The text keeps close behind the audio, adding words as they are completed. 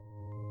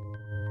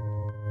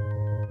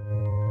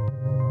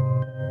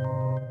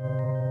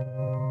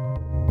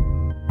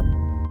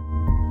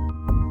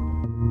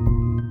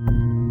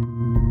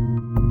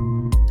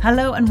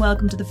Hello and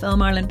welcome to the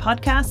Film Ireland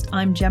podcast.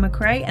 I'm Gemma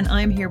Cray and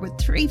I'm here with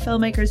three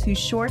filmmakers whose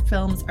short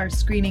films are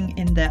screening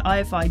in the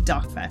IFI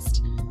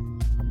DocFest.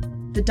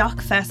 The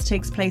DocFest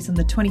takes place on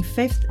the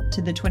 25th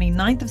to the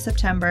 29th of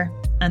September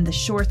and the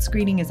short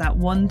screening is at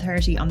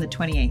 1:30 on the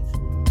 28th.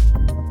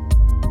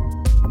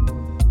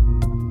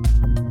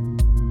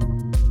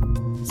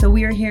 So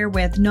we are here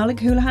with Nollaig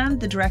Houlihan,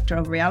 the director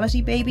of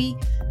Reality Baby,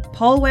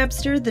 Paul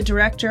Webster, the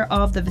director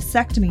of The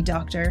Vasectomy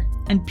Doctor,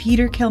 and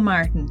Peter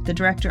Kilmartin, the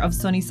director of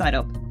Sunny Side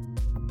Up.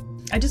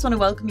 I just want to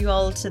welcome you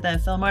all to the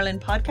Film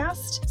Ireland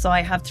podcast. So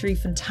I have three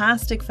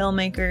fantastic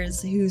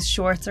filmmakers whose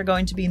shorts are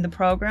going to be in the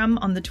programme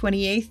on the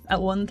 28th at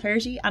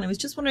 1:30. And I was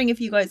just wondering if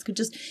you guys could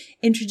just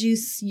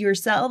introduce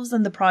yourselves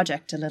and the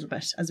project a little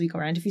bit as we go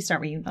around. If you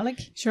start with you,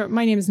 Nollaig. Sure.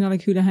 My name is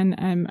Nollaig Houlihan.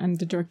 I'm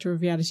the director of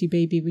Reality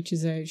Baby, which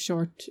is a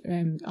short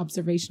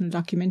observational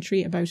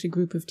documentary about a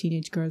group of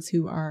teenage girls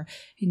who are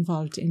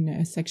involved in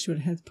a sexual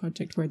health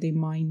project where they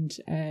mind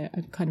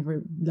a kind of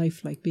a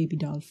lifelike baby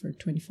doll for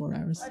 24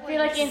 hours. I feel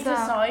like in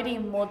society,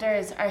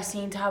 mothers are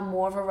seen to have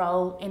more of a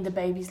role in the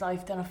baby's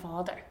life than a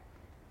father.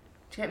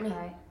 Do you get me?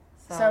 Okay.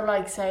 So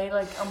like, say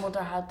like a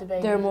mother had the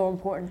baby. They're more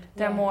important.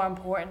 They're more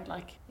important,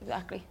 like.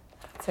 Exactly.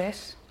 That's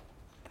it.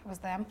 That was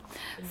them.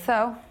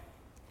 So,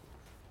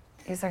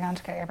 you're going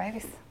to get your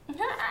babies.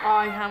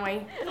 I can't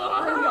wait. Oh,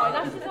 my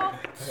eyelashes off.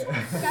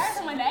 Scars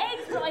on my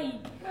legs,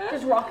 like.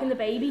 Just rocking the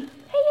baby.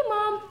 Hey,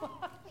 Mom.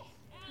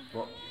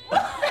 What?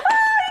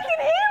 I can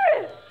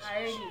hear it.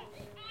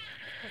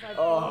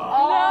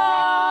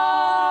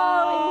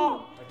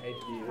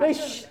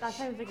 That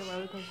sounds like a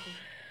roller coaster.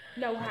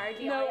 No,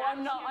 hardly. No,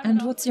 I'm not.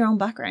 And what's your own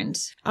background?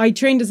 I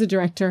trained as a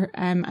director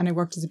and I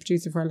worked as a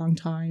producer for a long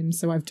time.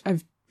 So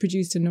I've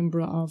produced a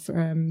number of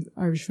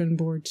Irish Film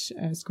Board,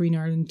 Screen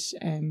Ireland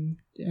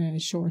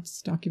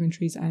shorts,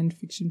 documentaries and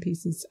fiction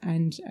pieces,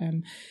 and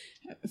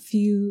a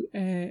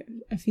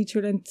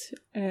feature-length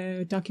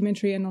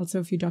documentary and also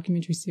a few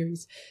documentary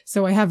series.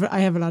 So I have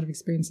a lot of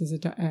experience as a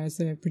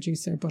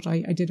producer, but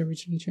I did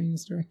originally train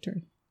as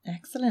director.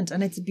 Excellent.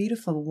 And it's a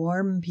beautiful,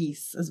 warm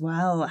piece as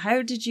well.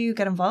 How did you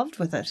get involved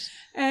with it?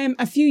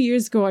 A few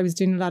years ago, I was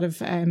doing a lot of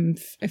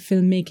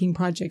filmmaking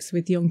projects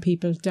with young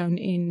people down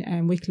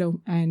in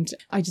Wicklow, and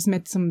I just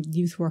met some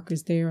youth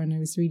workers there, and I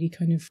was really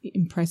kind of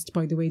impressed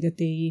by the way that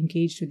they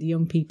engaged with the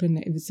young people, and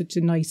it was such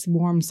a nice,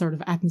 warm sort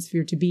of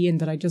atmosphere to be in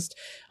that I just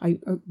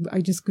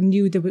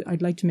knew that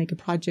I'd like to make a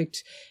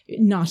project,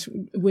 not as a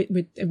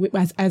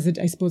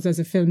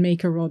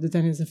filmmaker rather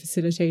than as a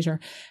facilitator,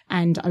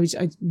 and I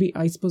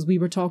suppose we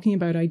were talking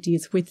about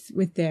ideas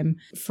with them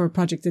for a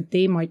project that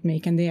they might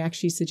make, and they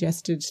actually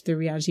suggested the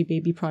Reality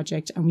Baby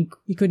project, and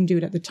we couldn't do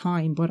it at the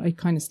time, but it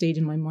kind of stayed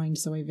in my mind,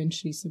 so I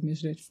eventually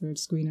submitted it for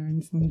Screen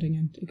Ireland funding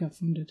and it got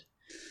funded.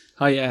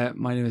 Hi,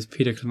 my name is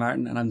Peter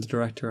Kilmartin and I'm the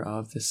director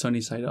of The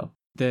Sunny Side Up.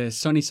 The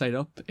Sunny Side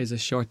Up is a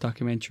short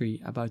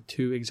documentary about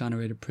two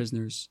exonerated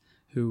prisoners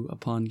who,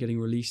 upon getting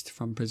released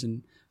from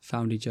prison,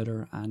 found each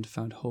other and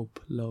found hope,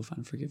 love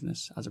and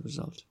forgiveness as a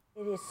result.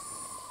 It is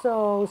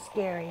so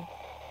scary.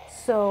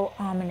 So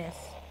ominous.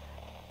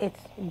 It's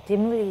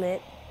dimly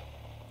lit.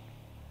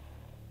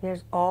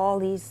 There's all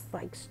these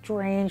like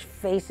strange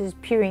faces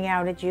peering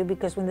out at you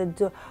because when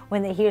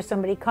they hear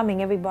somebody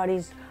coming,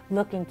 everybody's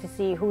looking to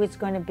see who it's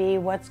going to be,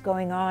 what's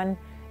going on,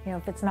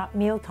 if it's not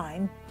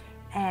mealtime.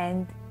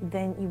 And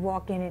then you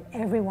walk in and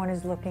everyone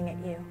is looking at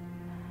you.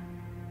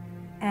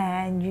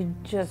 And you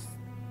just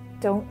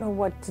don't know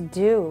what to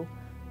do.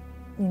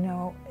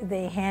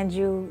 They hand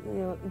you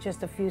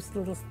just a few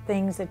little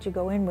things that you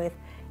go in with,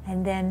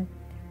 and then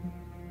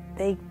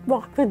they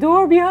lock the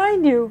door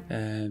behind you.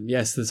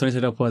 Yes, The Sunny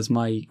Side Up was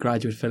my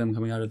graduate film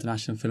coming out of the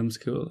National Film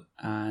School,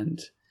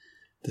 and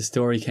the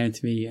story came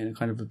to me in a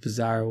kind of a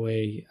bizarre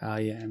way.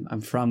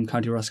 I'm from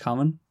County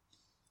Roscommon,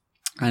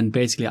 and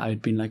basically I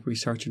had been like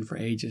researching for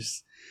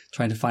ages,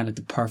 trying to find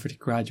the perfect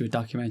graduate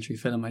documentary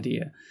film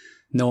idea,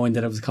 knowing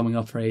that it was coming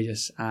up for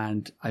ages.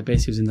 And I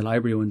basically was in the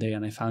library one day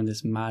and I found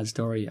this mad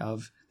story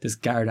of this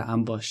Garda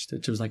ambush,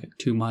 which was like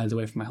 2 miles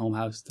away from my home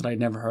house, that I'd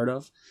never heard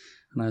of.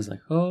 And I was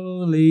like,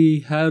 holy,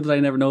 how did I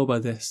never know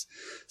about this?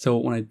 So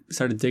when I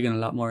started digging a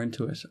lot more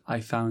into it, I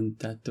found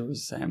that there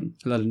was a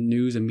lot of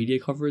news and media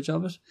coverage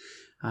of it.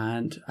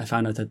 And I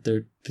found out that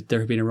there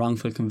had been a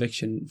wrongful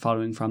conviction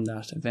following from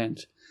that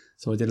event.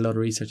 So I did a lot of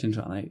research into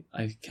it, and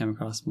I came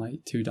across my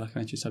two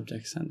documentary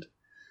subjects and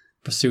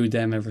pursued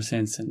them ever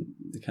since. And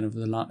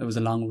it was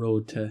a long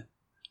road to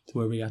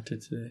where we got to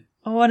today.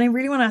 Oh, and I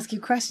really want to ask you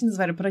questions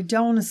about it, but I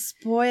don't want to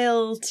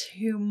spoil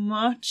too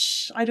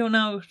much. I don't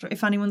know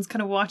if anyone's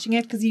kind of watching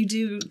it, because you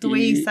do, the way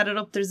you set it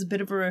up, there's a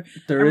bit of a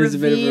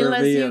reveal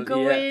as you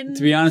go in.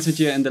 To be honest with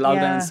you, in the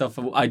lockdown and stuff,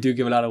 I do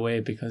give a lot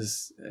away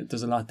because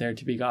there's a lot there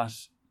to be got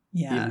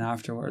even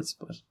afterwards.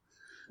 But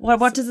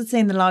what does it say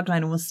in the logline?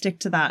 And we'll stick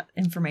to that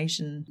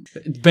information.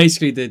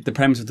 Basically, the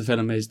premise of the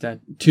film is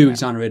that two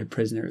exonerated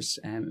prisoners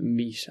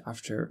meet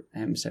after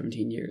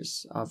 17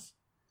 years of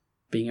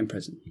being in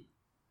prison.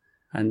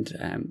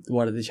 And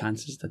what are the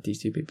chances that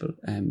these two people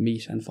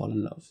meet and fall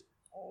in love?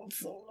 Oh, it's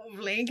so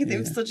lovely. They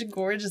have such a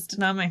gorgeous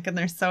dynamic, and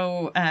they're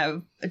so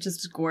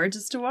just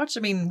gorgeous to watch.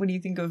 I mean, when you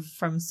think of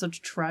from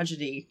such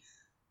tragedy,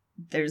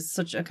 there's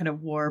such a kind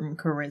of warm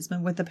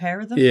charisma with the pair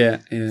of them. Yeah.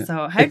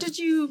 So how did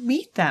you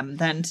meet them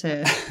then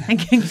to and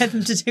get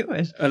them to do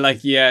it?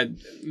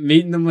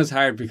 Meeting them was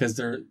hard because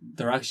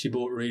they're actually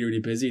both really, really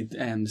busy.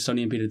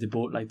 Sonny and Peter, they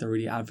both they're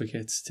really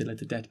advocates to the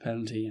death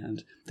penalty,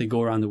 and they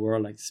go around the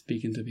world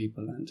speaking to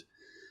people,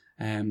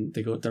 and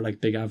they're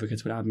big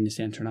advocates with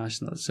Amnesty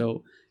International.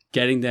 So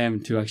getting them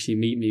to actually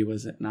meet me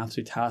was an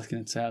absolute task in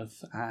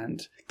itself,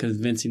 and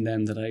convincing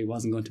them that I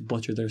wasn't going to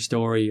butcher their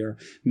story or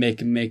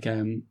make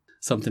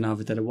something of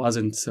it that it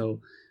wasn't.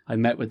 So I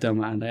met with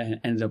them, and I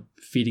ended up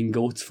feeding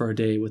goats for a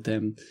day with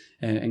them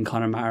in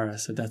Connemara.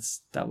 So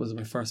that was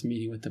my first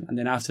meeting with them. And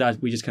then after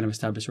that, we just kind of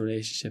established a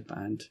relationship,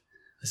 and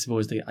I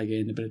suppose I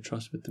gained a bit of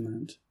trust with them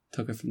and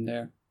took it from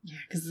there. Yeah,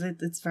 because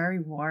it's very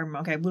warm.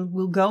 Okay,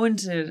 we'll go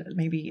into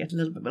maybe a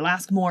little bit. We'll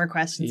ask more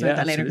questions about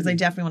that later, because I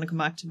definitely want to come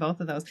back to both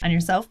of those. And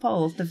yourself,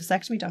 Paul, the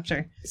vasectomy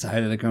doctor. So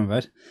how did it come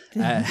about?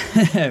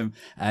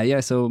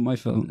 So my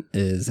film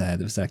is The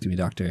Vasectomy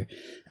Doctor.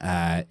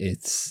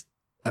 It's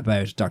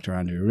about Dr.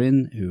 Andrew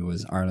Rinn, who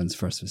was Ireland's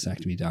first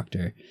vasectomy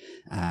doctor.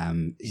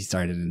 He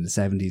started in the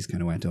 70s,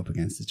 kind of went up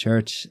against the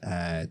church.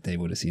 They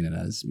would have seen it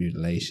as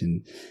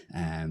mutilation.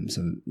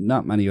 So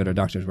not many other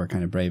doctors were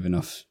kind of brave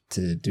enough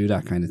to do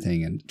that kind of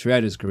thing. And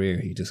throughout his career,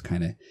 he just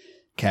kind of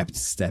kept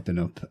stepping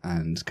up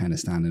and kind of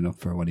standing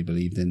up for what he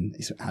believed in.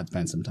 He had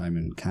spent some time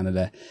in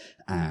Canada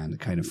and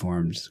kind of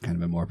formed kind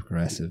of a more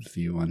progressive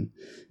view on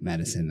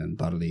medicine and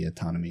bodily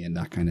autonomy and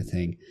that kind of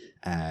thing.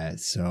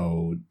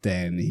 So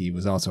then he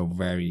was also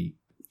very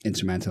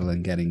instrumental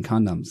in getting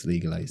condoms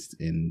legalized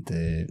in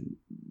the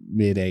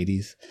mid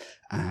 80s.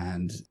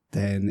 And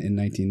then in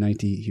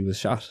 1990, he was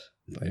shot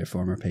by a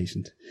former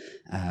patient.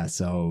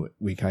 So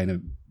we kind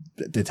of,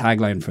 the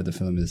tagline for the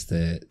film is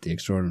the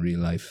extraordinary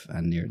life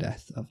and near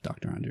death of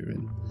Dr. Andrew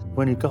Rinn.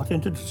 When he got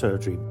into the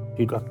surgery,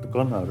 he got the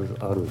gun out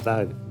of his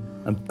bag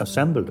and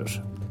assembled it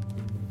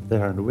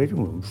there in the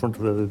waiting room in front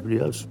of everybody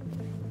else.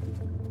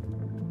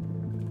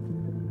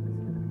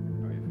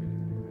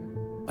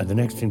 And the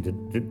next thing,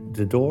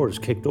 the door is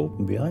kicked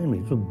open behind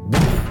me. So,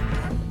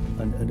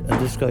 and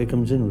this guy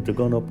comes in with the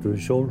gun up to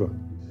his shoulder.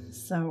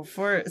 So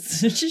for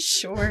such a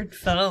short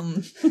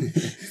film,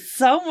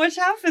 so much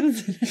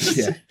happens in it.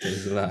 Yeah,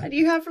 there's a lot. And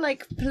you have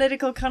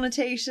political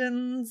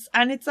connotations,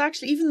 and it's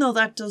actually, even though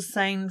that does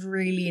sound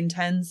really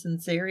intense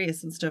and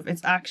serious and stuff,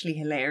 it's actually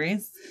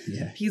hilarious.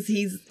 Yeah. Because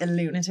he's a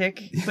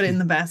lunatic, but in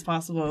the best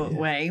possible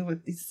way,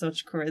 with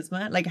such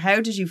charisma.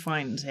 How did you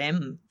find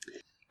him?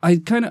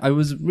 I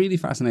was really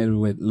fascinated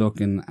with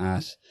looking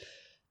at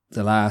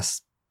the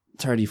last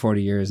 30,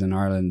 40 years in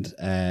Ireland,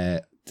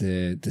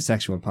 the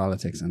sexual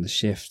politics and the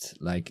shift.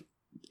 I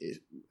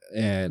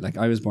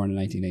was born in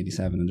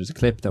 1987, and there's a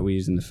clip that we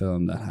use in the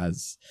film that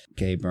has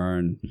Gay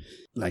Byrne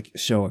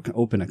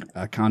open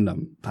a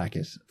condom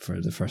packet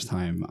for the first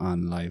time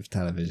on live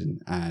television,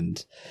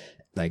 and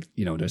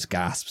there's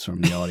gasps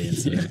from the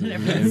audience.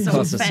 And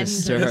so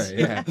offended.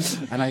 Yeah.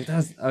 And I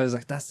was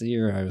like, that's the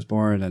year I was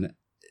born, and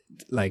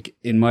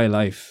in my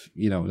life,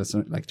 that's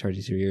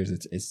 32 years.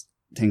 It's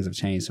things have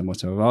changed so much.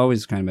 So I've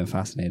always kind of been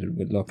fascinated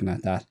with looking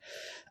at that.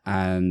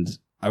 And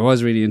I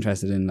was really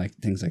interested in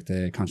things like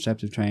the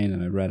contraceptive train,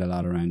 and I read a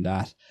lot around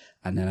that.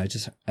 And then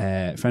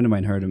a friend of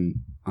mine heard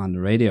him on the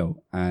radio,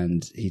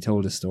 and he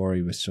told a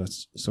story with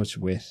such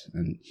wit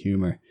and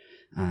humor.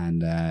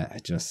 And I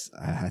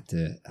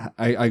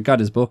got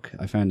his book.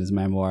 I found his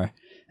memoir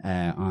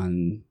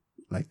on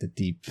the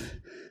deep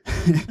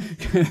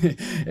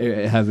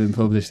it had been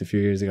published a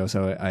few years ago,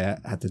 so I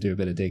had to do a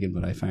bit of digging,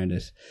 but I found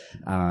it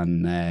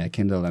on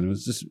Kindle, and it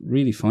was just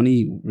really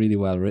funny, really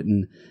well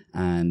written.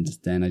 And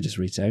then I just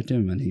reached out to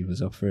him, and he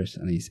was up for it.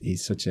 And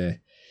he's such a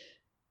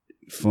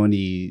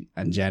funny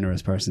and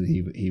generous person.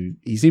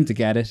 He seemed to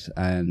get it,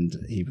 and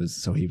he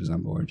was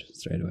on board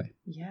straight away.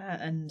 Yeah,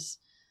 and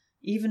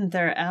even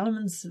there are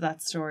elements to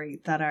that story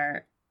that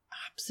are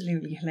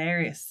absolutely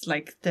hilarious.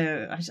 I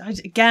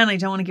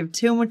don't want to give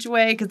too much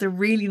away, because they're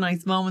really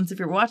nice moments if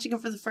you're watching it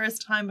for the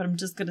first time, but I'm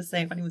just going to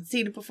say, if anyone's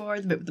seen it before,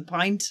 the bit with the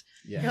pint,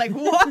 you're like,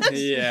 what?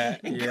 Yeah.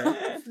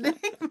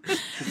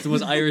 It's the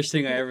most Irish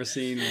thing I ever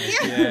seen.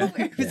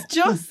 I was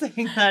just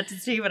saying that to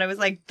Steve, and I was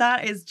like,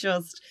 that is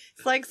just,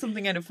 it's like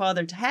something out of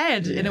Father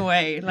Ted in a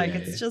way.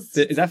 It's just...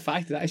 Is that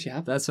fact? Did that actually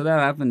happen? That's what that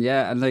happened,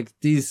 yeah. And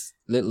these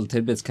little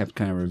tidbits kept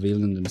kind of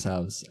revealing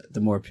themselves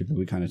the more people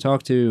we kind of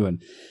talked to,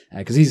 and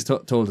because he's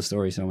told the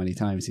story so many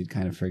times, he'd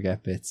kind of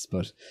forget bits.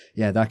 But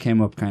yeah, that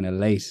came up kind of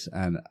late,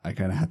 and I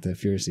kind of had to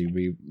furiously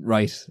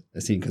rewrite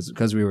a scene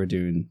because we were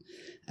doing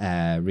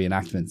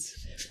reenactments.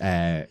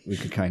 We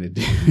could kind of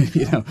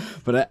do,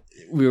 but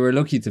we were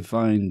lucky to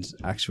find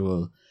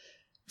actual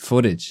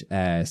footage.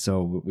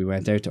 So we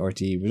went out to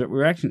RTE. We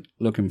were actually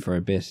looking for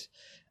a bit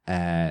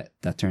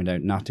that turned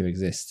out not to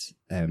exist.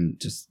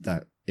 Just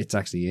that it's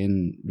actually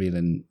in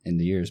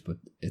the years, but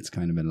it's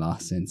kind of been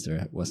lost since.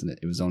 There wasn't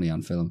it was only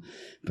on film.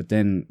 But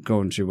then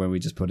going through, when we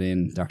just put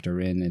in Dr.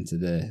 Rin into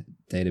the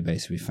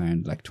database, we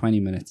found like 20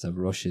 minutes of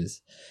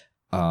rushes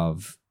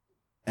of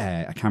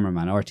a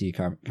cameraman,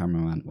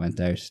 cameraman went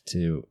out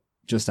to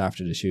just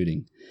after the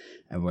shooting,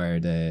 where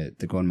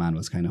the gunman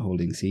was kind of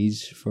holding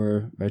siege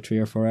for about 3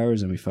 or 4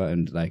 hours, and we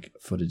found like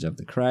footage of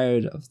the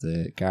crowd, of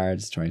the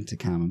guards trying to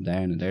calm him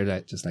down, and they're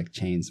like just like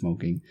chain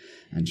smoking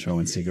and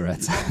throwing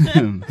cigarettes at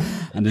him.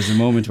 And there's a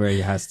moment where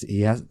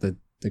the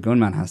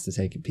gunman has to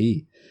take a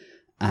pee,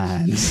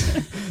 and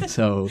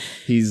so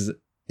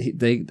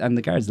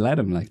the guards let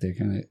him, like they're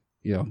kind of,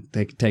 you know,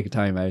 take a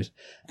time out,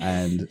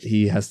 and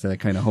he has to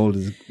kind of hold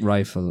his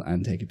rifle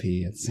and take a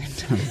pee at the same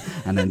time,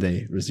 and then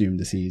they resume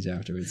the siege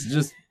afterwards.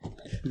 Just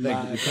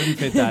like we couldn't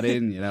fit that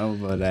in, you know,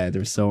 but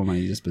there's so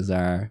many just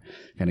bizarre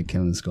kind of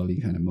killing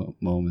Scully kind of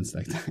moments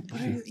like that.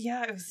 But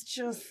it was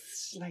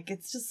just like,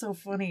 it's just so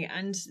funny,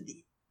 and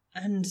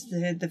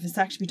the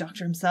vasectomy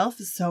doctor himself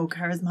is so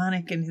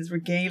charismatic in his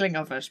regaling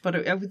of it.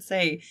 But I would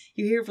say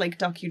you hear of like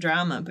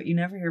docudrama, but you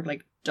never hear of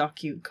like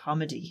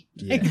docu-comedy.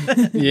 Yeah.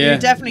 You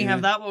definitely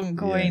have that one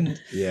coined.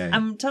 Yeah.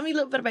 Tell me a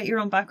little bit about your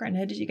own background.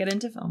 How did you get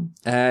into film?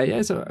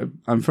 So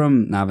I'm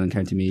from Navan,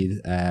 County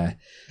Meath.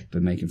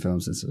 Been making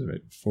films since I was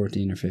about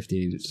 14 or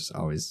 15. Just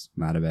always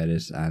mad about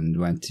it, and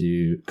went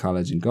to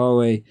college in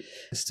Galway,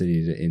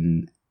 studied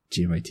in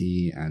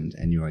GMIT and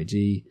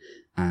NUIG,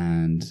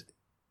 and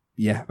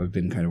I've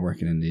been kind of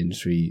working in the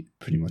industry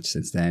pretty much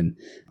since then.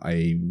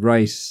 I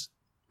write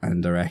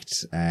and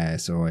direct,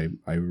 so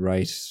I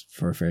write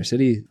for Fair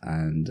City,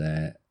 and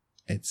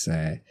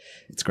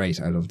it's great.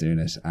 I love doing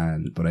it,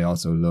 but I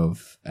also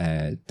love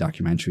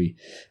documentary.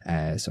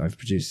 So I've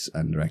produced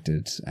and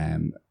directed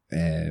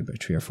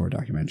about 3 or 4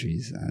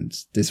 documentaries, and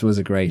this was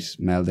a great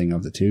melding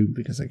of the two,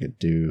 because I could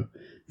do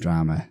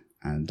drama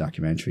and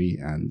documentary,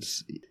 and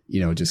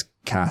you know, just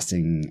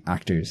casting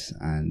actors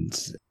and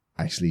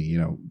actually, you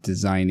know,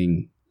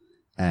 designing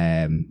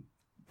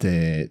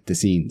the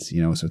scenes,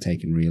 you know, so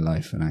taking real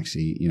life and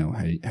actually, you know,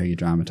 how you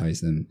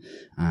dramatize them.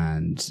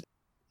 And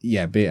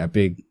a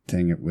big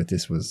thing with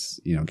this was,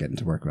 you know, getting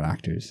to work with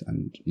actors,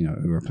 and you know,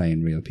 who were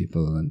playing real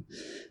people, and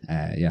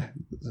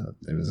so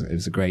it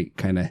was a great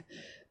kind of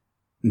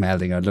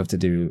melding. I'd love to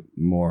do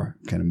more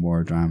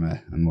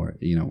drama and more,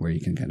 you know, where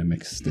you can kind of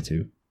mix the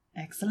two.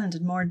 Excellent.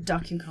 And more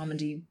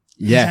docu-comedy.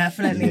 Yeah,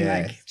 definitely.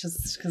 Like,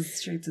 just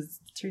because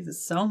truth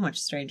is so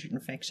much stranger than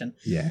fiction.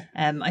 Yeah.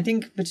 I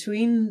think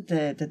between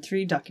the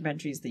 3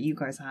 documentaries that you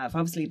guys have,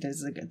 obviously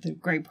there's a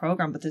great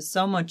program, but there's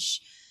so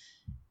much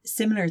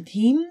similar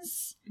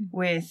themes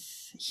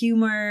with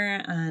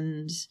humor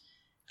and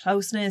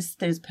closeness.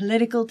 There's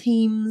political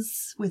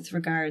themes with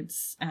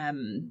regards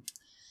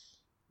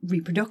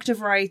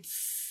reproductive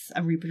rights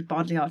and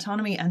bodily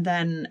autonomy, and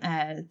then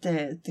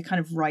the kind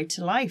of right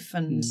to life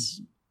and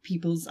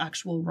people's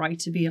actual right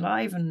to be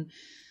alive, and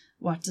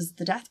what does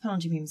the death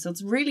penalty mean. So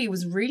it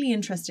was really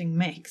interesting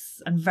mix,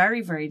 and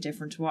very, very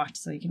different to watch.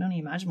 So you can only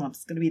imagine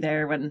what's going to be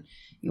there when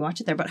you watch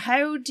it there. But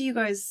how do you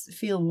guys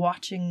feel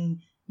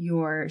watching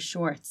your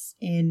shorts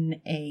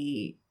in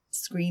a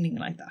screening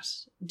like that?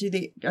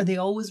 Are they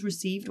always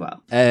received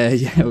well? I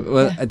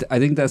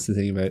think that's the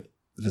thing about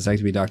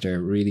Vasectomy Doctor.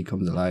 It really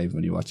comes alive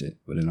when you watch it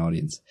with an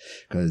audience,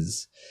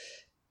 because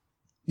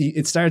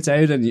it starts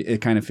out and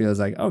it kind of feels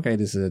like, okay,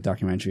 this is a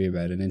documentary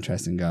about an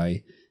interesting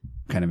guy,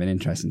 kind of an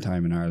interesting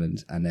time in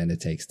Ireland, and then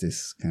it takes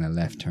this kind of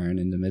left turn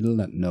in the middle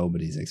that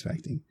nobody's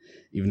expecting,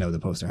 even though the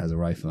poster has a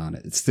rifle on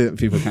it. It's still,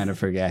 people kind of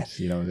forget,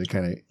 you know, they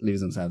kind of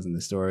lose themselves in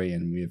the story,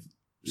 and we have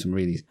some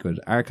really good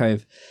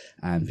archive,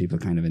 and people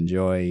kind of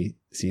enjoy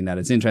seeing that.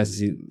 It's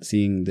interesting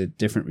seeing the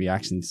different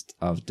reactions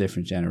of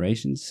different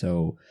generations.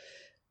 So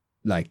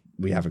like,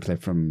 we have a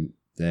clip from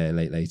the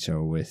Late Late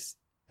Show with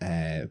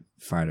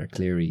Father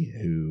Cleary,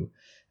 who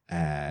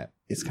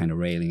is kind of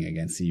railing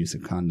against the use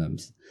of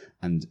condoms,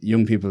 and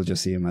young people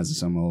just see him as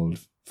some old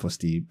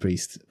fusty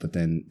priest, but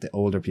then the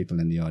older people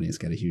in the audience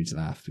get a huge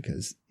laugh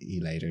because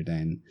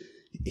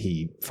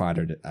he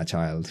fathered a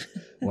child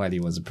while he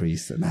was a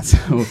priest, and that's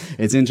so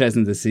it's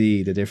interesting to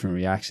see the different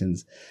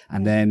reactions.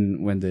 And then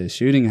when the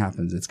shooting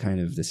happens, it's kind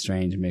of the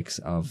strange mix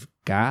of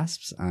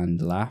gasps and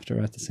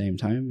laughter at the same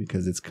time,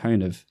 because it's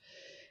kind of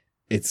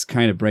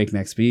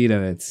breakneck speed,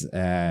 and it's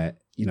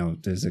you know,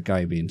 there's a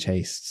guy being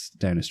chased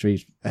down a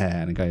street,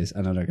 and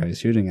another guy is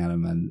shooting at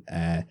him,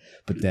 and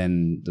but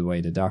then the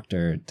way the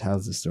doctor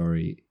tells the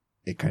story,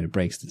 it kind of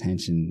breaks the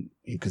tension,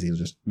 because he'll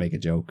just make a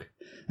joke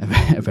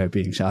about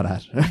being shot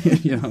at,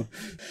 you know.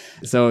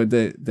 So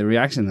the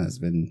reaction has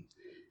been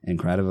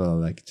incredible.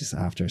 Like, just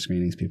after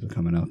screenings, people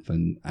coming up,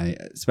 and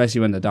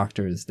especially when the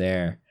doctor is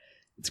there,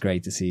 it's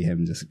great to see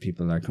him. Just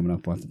people are coming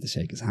up wanting to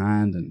shake his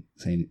hand and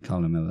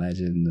calling him a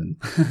legend, and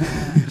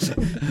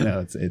you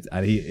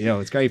know,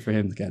 it's great for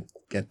him to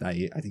get that.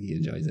 I think he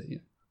enjoys it. Yeah,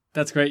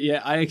 that's great.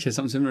 Yeah, I actually had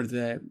something similar to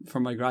that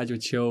for my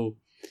graduate show.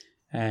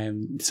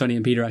 Sonny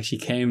and Peter actually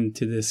came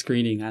to the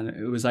screening, and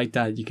it was like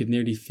that. You could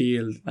nearly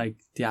feel like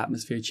the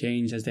atmosphere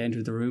change as they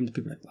entered the room. The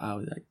people were like, wow,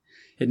 like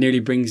it nearly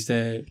brings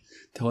the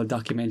whole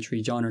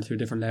documentary genre to a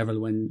different level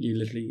when you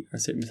literally are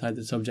sitting beside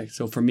the subject.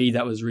 So for me,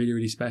 that was really,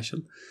 really special.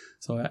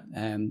 So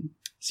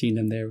seeing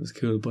them there was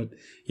cool. But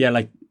yeah,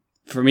 like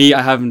for me,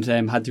 I haven't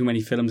had too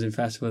many films in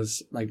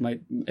festivals. Like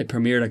it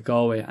premiered at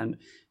Galway, and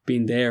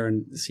being there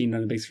and seeing it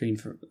on the big screen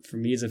for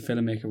me as a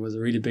filmmaker was a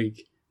really big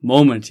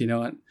moment, you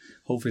know, and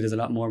hopefully there's a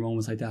lot more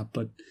moments like that.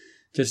 But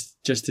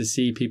just to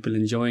see people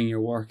enjoying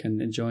your work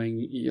and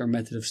enjoying your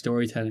method of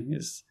storytelling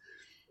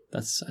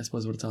that's I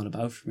suppose what it's all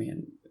about for me.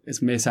 And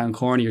it may sound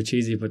corny or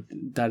cheesy, but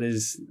that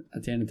is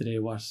at the end of the day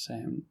what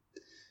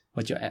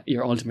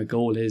your ultimate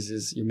goal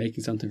is you're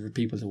making something for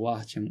people to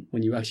watch, and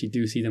when you actually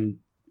do see them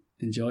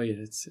enjoy it,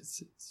 it's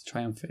a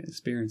triumphant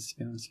experience, to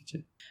be honest with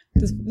you.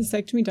 The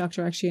Vasectomy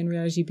Doctor actually and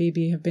Reality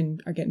Baby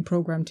are getting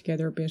programmed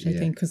together a bit, I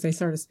think, because they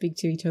sort of speak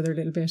to each other a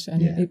little bit.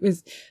 And it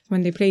was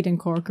when they played in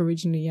Cork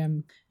originally,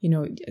 you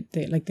know,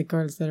 the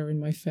girls that are in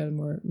my film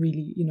were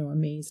really, you know,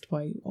 amazed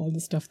by all the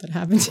stuff that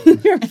happened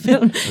in your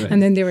film. Right.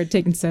 And then they were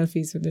taking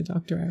selfies with the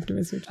doctor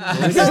afterwards, which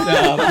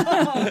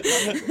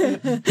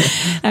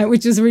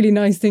was a really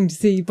nice thing to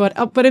see. But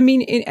I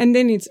mean, and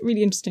then it's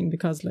really interesting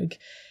because like,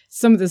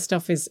 some of the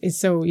stuff is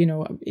so, you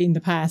know, in the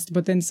past,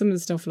 but then some of the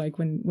stuff like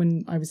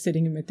when I was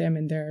sitting with them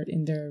in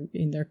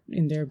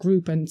their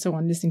group and so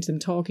on, listening to them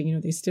talking, you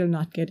know, they're still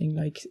not getting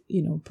like,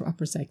 you know,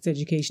 proper sex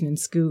education in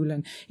school,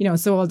 and you know,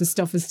 so all this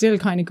stuff is still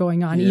kind of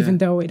going on, even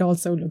though it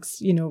also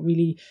looks, you know,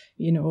 really,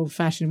 you know, old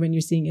fashioned when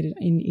you're seeing it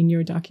in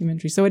your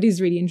documentary. So it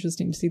is really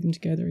interesting to see them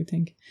together, I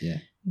think. Yeah.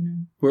 You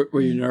know.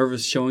 Were you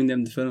nervous showing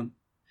them the film?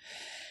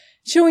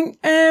 Showing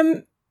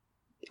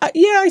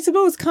yeah, I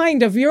suppose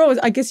kind of.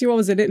 I guess you're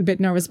always a little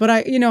bit nervous, but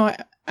I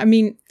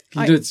mean,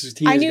 I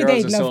knew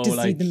they'd love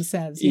to see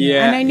themselves. You know?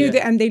 And I knew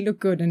that, and they look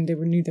good, and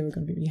knew they were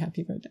going to be really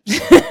happy about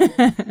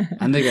it.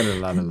 And they get a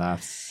lot of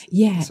laughs.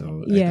 Yeah,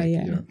 so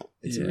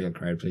it's a real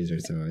crowd pleaser.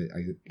 So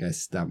I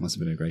guess that must have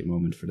been a great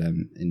moment for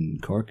them in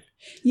Cork.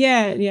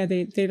 Yeah,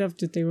 they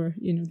loved it. They were,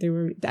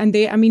 and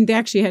they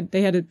actually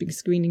had a big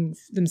screening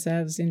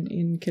themselves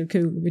in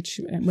Kilcool,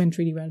 which went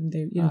really well, and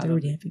they were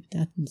really happy with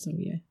that. And so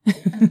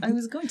I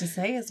was going to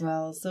say as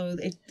well. So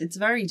it's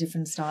very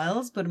different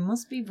styles, but it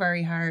must be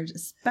very hard,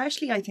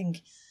 especially I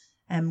think,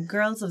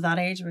 girls of that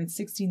age, around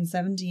 16,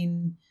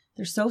 17,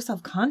 they're so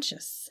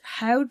self-conscious.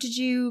 How did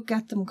you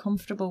get them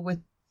comfortable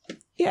with?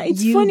 Yeah,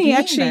 it's funny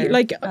actually.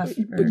 Like,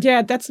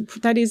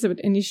 that is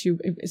an issue,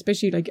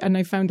 especially like, and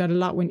I found that a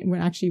lot when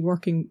actually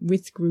working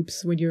with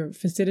groups, when you're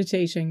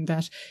facilitating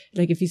that.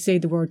 Like, if you say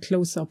the word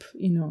close up,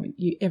 you know,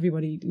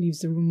 everybody leaves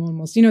the room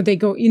almost. You know, they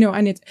go, you know,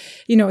 and it's,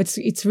 you know,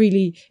 it's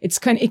really, it's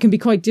kind of, it can be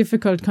quite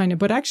difficult, kind of.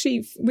 But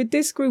actually, with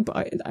this group,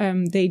 I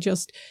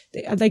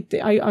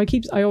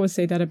always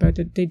say that about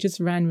it. They just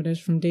ran with it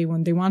from day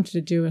one. They wanted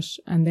to do it,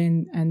 and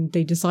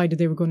they decided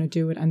they were going to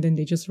do it, and then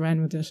they just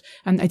ran with it.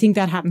 And I think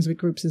that happens with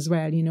groups as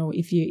well. You know,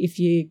 if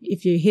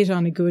you hit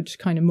on a good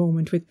kind of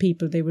moment with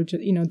people, they will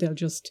just, you know, they'll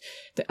just,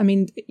 I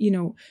mean, you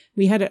know,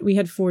 we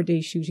had 4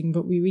 days shooting,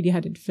 but we really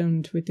had it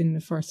filmed within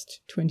the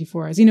first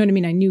 24 hours. You know what I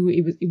mean? I knew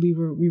we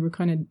were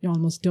kind of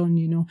almost done,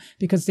 you know,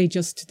 because they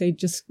just,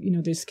 you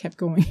know, they just kept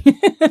going.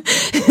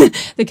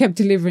 They kept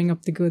delivering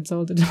up the goods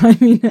all the time,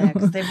 you know. Yeah,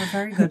 because they were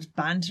very good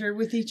banter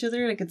with each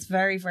other. Like, it's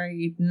very,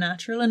 very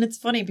natural. And it's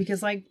funny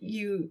because, like,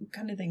 you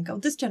kind of think, oh,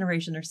 this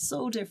generation, they're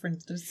so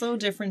different. They're so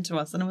different to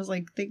us. And I was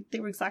like, they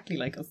were exactly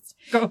like us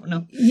growing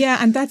up.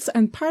 Yeah,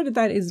 and part of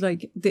that is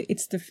like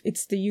it's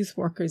the youth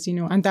workers, you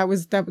know, and that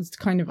was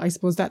kind of, I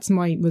suppose that's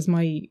my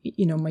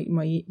you know,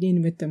 my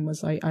in with them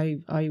was I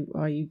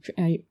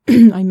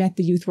I met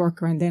the youth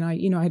worker, and then I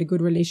had a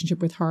good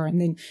relationship with her, and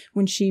then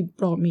when she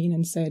brought me in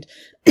and said,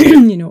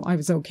 you know, I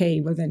was okay,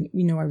 well then,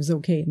 you know, I was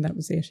okay, and that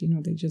was it. You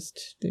know, they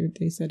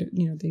said it,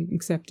 you know, they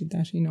accepted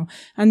that, you know,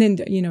 and then,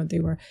 you know, they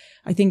were,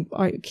 I think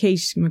Kate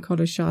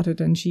McCullough shot it,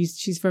 and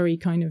she's very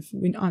kind of,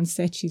 when on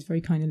set, she's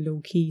very kind of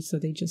low key, so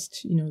they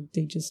just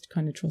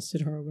kind of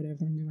trusted her or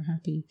whatever, and they were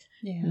happy.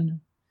 Yeah. You know.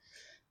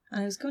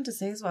 And I was going to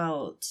say as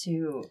well,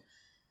 too,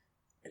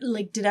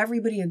 like, did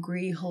everybody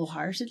agree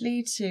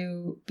wholeheartedly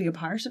to be a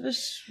part of it?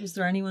 Was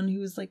there anyone who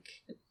was like...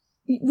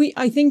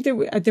 I think there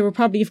were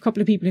probably a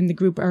couple of people in the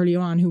group early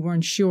on who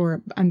weren't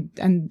sure,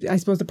 and I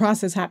suppose the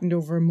process happened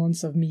over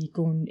months of me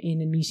going in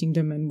and meeting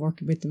them and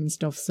working with them and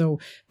stuff. So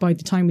by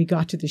the time we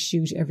got to the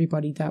shoot,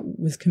 everybody that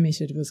was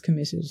committed,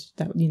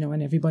 that, you know,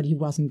 and everybody who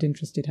wasn't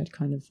interested had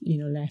kind of, you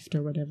know, left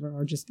or whatever,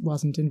 or just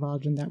wasn't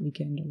involved in that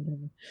weekend or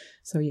whatever.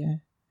 So yeah.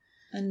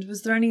 And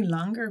was there any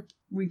longer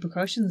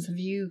repercussions?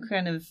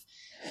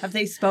 Have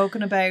they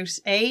spoken about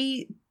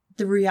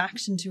the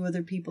reaction to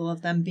other people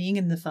of them being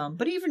in the film,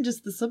 but even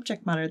just the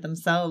subject matter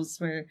themselves,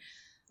 where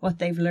what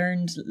they've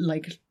learned,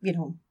 like, you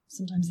know,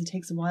 sometimes it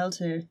takes a while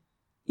to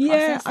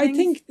process things? I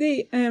think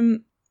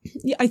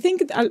Yeah, I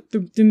think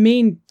the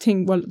main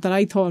thing, well, that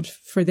I thought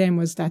for them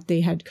was that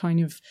they had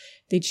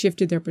they'd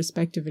shifted their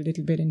perspective a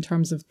little bit in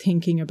terms of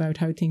thinking about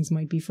how things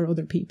might be for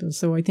other people.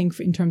 So I think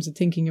in terms of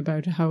thinking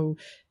about how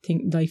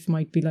life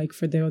might be like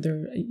for the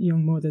other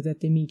young mother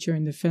that they meet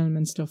during the film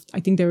and stuff, I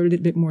think they were a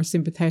little bit more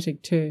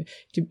sympathetic to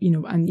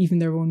and even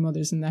their own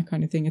mothers and that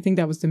kind of thing. I think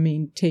that was the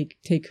main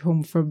take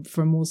home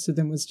for most of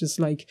them, was just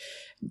like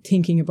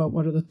thinking about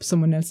what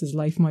someone else's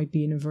life might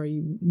be in a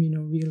very,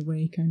 real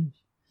way, kind of.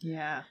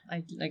 Yeah,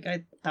 I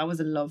that was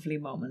a lovely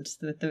moment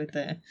with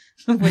the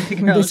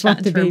girl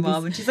chatting to her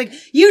mom, and she's like,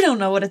 "You don't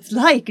know what it's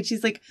like," and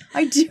she's like,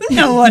 "I do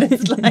know what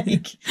it's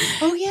like."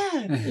 Oh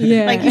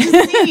yeah. Like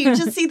you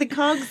just see the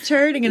cogs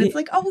turning, and it's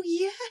like, "Oh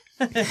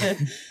yeah,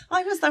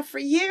 I was that for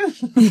you."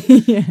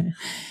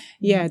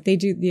 Yeah, they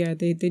do. Yeah,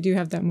 they do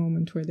have that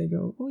moment where they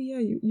go, "Oh yeah,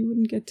 you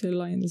wouldn't get to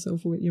lie on the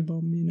sofa with your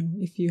bum,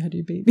 if you had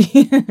your baby."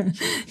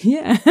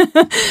 Yeah,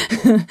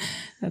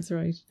 that's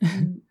right.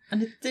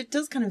 And it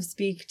does kind of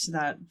speak to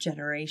that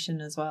generation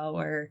as well,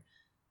 where,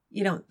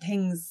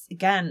 things,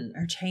 again,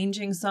 are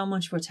changing so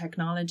much with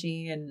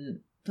technology,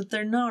 but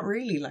they're not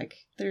really,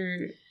 like,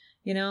 they're,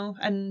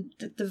 and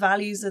the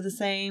values are the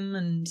same.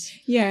 And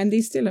yeah, and they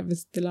still have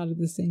a lot of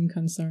the same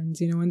concerns,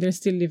 and they're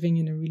still living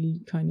in a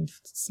really kind of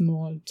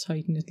small,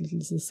 tight-knit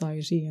little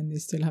society, and they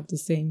still have the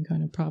same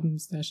kind of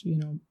problems that,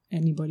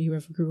 anybody who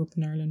ever grew up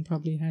in Ireland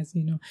probably has,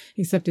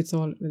 except it's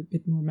all a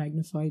bit more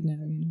magnified now,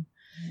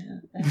 Yeah,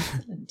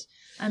 excellent.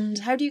 And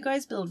how do you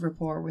guys build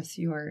rapport with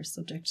your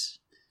subject?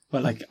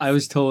 Well, like I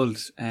was told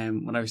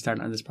when I was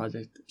starting on this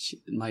project,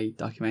 my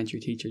documentary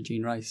teacher,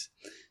 Jean Rice,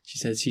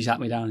 she sat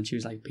me down and she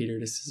was like, "Peter,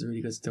 this is a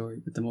really good story,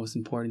 but the most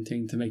important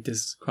thing to make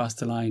this cross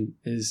the line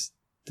is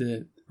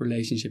the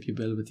relationship you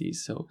build with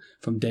these." So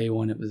from day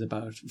one, it was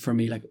about, for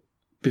me, like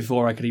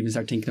before I could even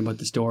start thinking about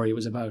the story, it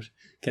was about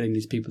getting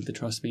these people to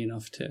trust me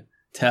enough to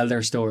tell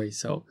their story.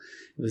 So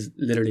it was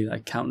literally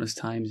like countless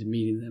times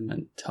meeting them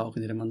and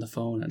talking to them on the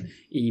phone and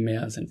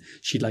emails, and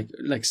she'd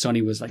like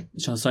Sonny was like,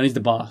 Sonny's the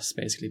boss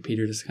basically,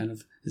 Peter just kind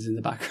of is in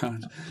the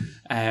background,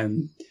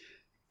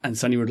 and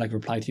Sonny would like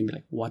reply to him, be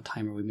like, "What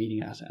time are we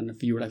meeting at?" And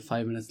if you were like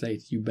 5 minutes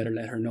late, you better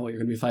let her know you're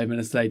going to be 5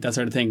 minutes late, that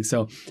sort of thing.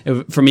 So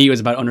for me, it was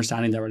about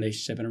understanding their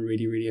relationship in a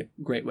really, really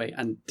great way.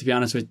 And to be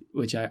honest with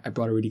which I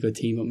brought a really good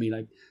team with me,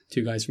 like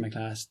 2 guys from my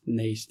class,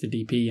 Nate, the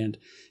DP, and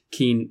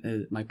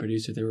Keen, my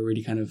producer. They were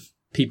really kind of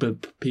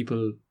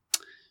people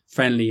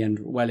friendly and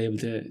well able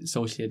to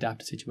socially adapt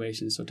to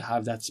situations. So to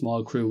have that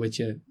small crew with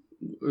you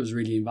was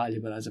really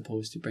invaluable, as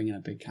opposed to bringing a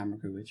big camera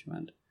crew with you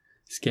and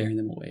scaring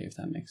them away, if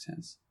that makes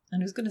sense.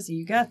 And I was going to say,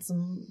 you get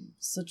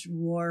such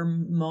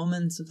warm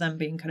moments of them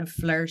being kind of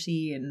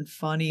flirty and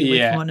funny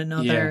with one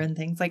another and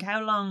things. Like,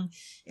 how long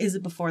is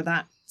it before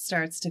that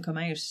starts to come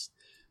out?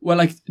 Well,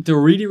 like, they're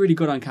really, really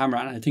good on camera,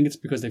 and I think it's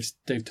because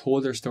they've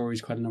told their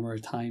stories quite a number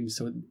of times.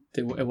 So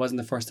it wasn't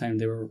the first time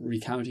they were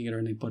recounting it or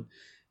anything. But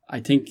I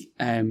think,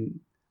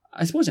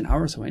 I suppose an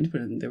hour or so into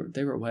it,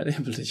 they were well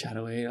able to chat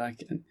away.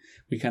 Like, and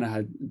we kind of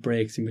had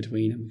breaks in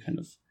between, and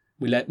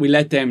we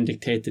let them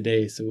dictate the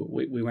day. So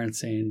we weren't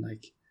saying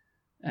like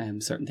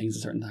certain things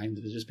at certain times.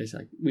 It was just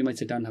basically like, we might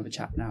sit down and have a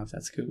chat now if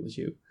that's cool with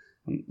you.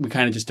 And we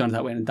kind of just done it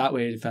that way, and that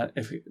way it felt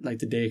like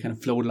the day kind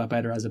of flowed a lot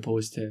better, as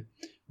opposed to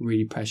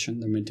really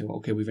pressuring them into,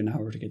 okay, we've an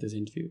hour to get this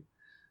interview.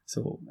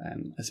 So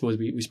I suppose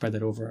we spread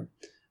that over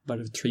about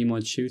a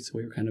 3-month shoot. So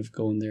we were kind of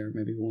going there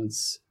maybe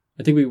once.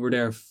 I think we were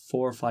there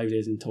 4 or 5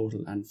 days in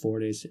total, and 4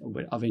 days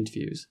of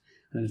interviews,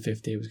 and then the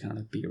 5th day was kind of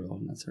like B-roll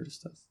and that sort of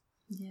stuff.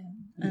 Yeah.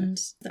 And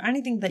is there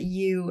anything that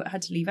you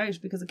had to leave out?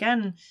 Because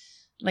again,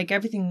 like,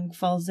 everything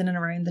falls in and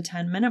around the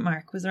 10-minute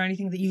mark. Was there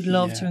anything that you'd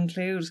love to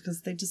include?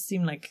 Because they just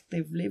seem like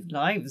they've lived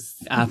lives.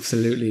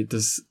 Absolutely.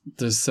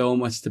 There's so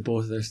much to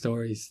both of their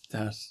stories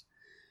that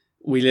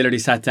we literally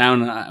sat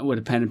down with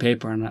a pen and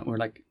paper, and we're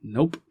like,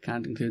 nope,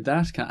 can't include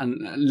that. And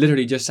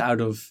literally just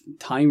out of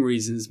time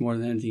reasons more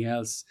than anything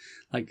else.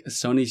 Like,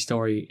 Sonny's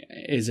story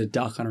is a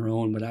doc on her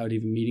own without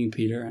even meeting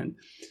Peter. And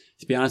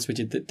to be honest with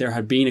you, there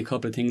had been a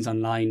couple of things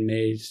online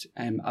made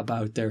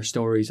about their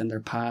stories and their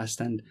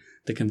past and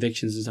the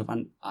convictions and stuff,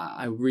 and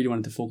I really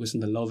wanted to focus on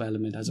the love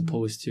element as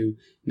opposed to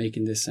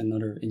making this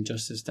another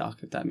injustice doc,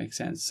 if that makes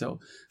sense. So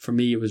for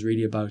me, it was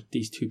really about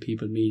these 2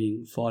 people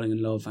meeting, falling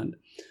in love, and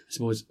I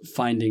suppose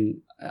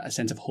finding a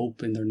sense of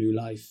hope in their new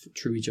life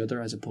through each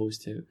other, as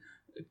opposed to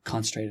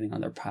concentrating on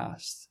their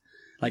past.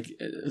 Like,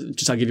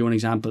 just I'll give you one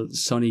example.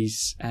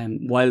 Sonny's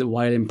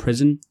while in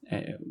prison,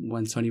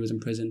 when Sonny was in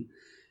prison,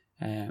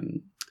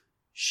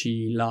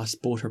 she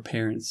lost both her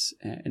parents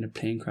in a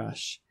plane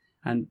crash.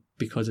 And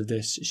because of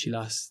this, she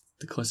lost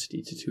the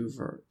custody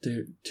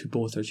to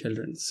both her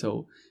children.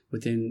 So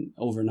within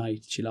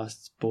overnight, she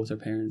lost both her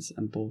parents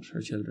and both her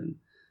children.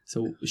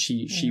 So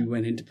she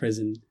went into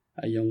prison,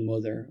 a young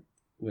mother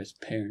with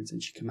parents,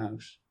 and she came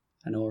out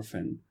an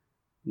orphan,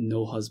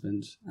 no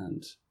husband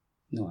and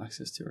no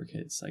access to her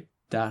kids. Like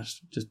that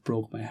just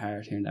broke my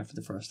heart hearing that for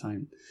the first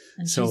time.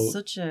 And so she's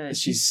such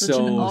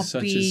an upbeat,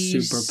 such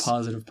a super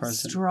positive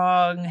person,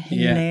 strong,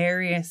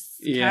 hilarious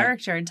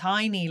character, and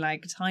tiny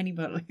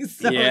but like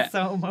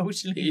so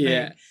emotionally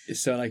big.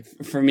 So like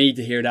for me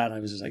to hear that, I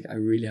was just like, I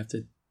really have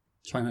to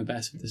try my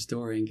best with the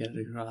story and get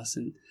it across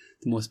in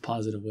the most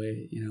positive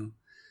way, you know.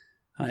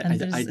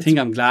 I think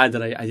I'm glad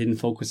that I didn't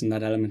focus on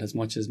that element as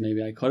much as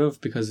maybe I could have,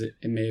 because it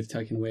may have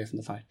taken away from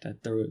the fact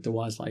that there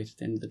was light at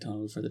the end of the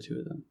tunnel for the two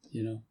of them,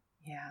 you know.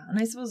 Yeah, and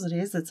I suppose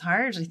it's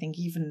hard. I think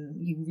even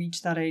you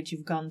reach that age,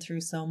 you've gone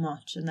through so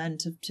much, and then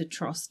to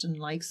trust and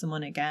like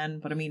someone again.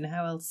 But I mean,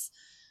 how else?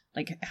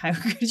 Like, how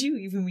could you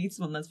even meet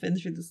someone that's been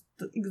through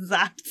the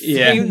exact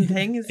same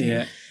thing as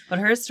you? But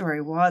her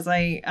story was,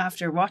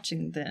 after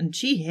watching and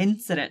she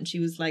hints at it, and she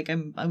was like,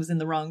 I was in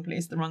the wrong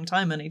place at the wrong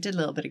time, and I did a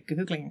little bit of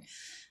Googling,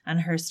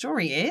 and her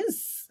story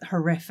is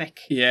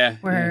horrific. Yeah.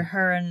 Where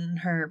her and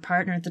her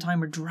partner at the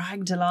time were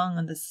dragged along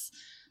on this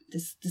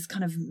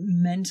kind of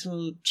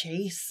mental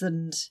chase,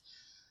 and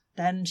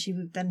then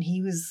then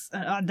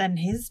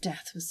his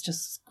death was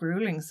just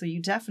grueling. So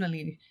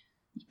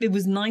it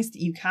was nice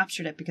that you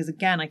captured it, because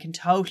again, I can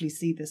totally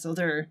see this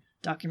other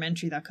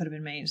documentary that could have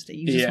been made that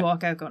you just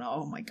walk out going,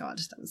 oh my god,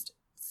 that was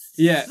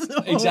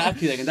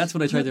exactly, like, and that's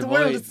what I tried to avoid.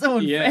 World is so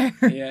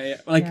unfair.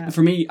 Like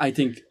for me, I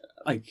think,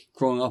 like,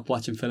 growing up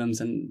watching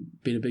films and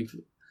being a big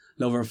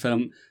lover of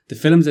film, the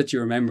films that you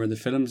remember, the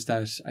films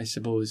that I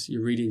suppose you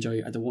really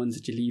enjoy, are the ones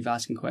that you leave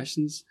asking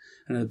questions,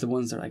 and are the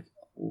ones that are like,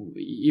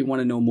 you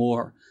want to know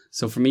more.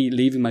 So for me,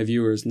 leaving my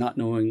viewers not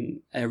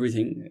knowing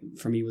everything,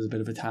 for me, was a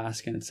bit of a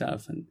task in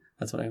itself, and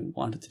that's what I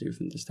wanted to do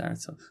from the start.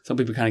 So some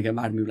people kind of get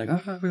mad at me, like,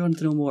 oh, we wanted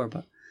to know more,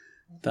 but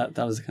that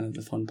was kind of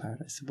the fun part,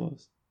 I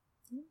suppose.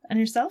 And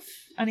yourself,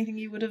 anything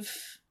you would have?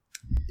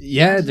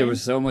 Yeah, there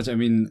was so much. I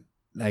mean,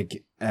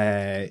 like,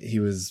 he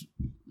was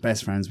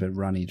best friends with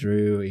Ronnie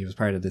Drew. He was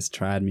part of this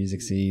trad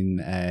music scene.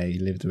 He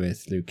lived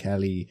with Luke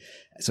Kelly.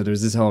 So there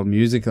was this whole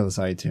musical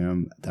side to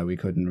him that we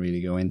couldn't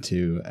really go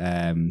into.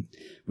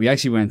 We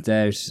actually went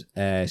out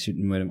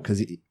shooting with him, because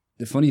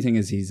the funny thing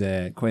is he's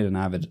quite an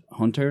avid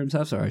hunter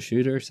himself, or a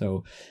shooter.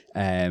 So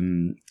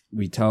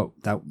we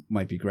thought that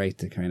might be great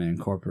to kind of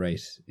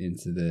incorporate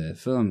into the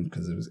film,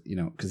 because it was, you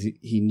know, because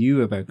he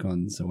knew about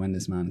guns. So when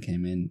this man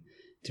came in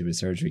to his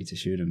surgery to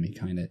shoot him,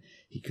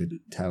 he could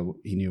tell,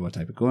 he knew what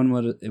type of gun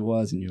it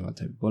was, he knew what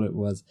type of bullet it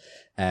was.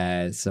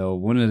 So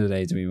one of the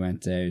days we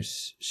went out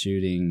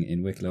shooting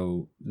in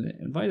Wicklow,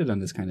 invited on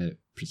this kind of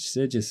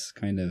prestigious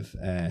kind of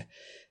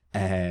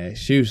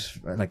shoot,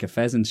 like a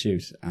pheasant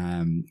shoot.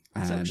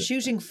 So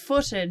shooting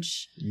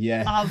footage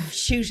of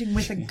shooting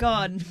with a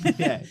gun.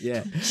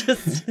 yeah.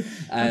 Just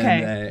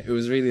and it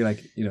was really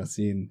like, you know,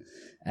 seeing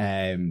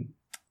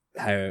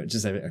how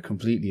just a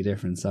completely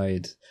different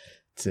side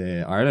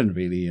to Ireland,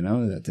 really, you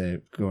know, that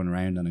they're going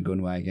around on a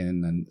gun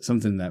wagon, and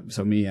something that,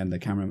 so me and the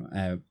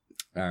camera,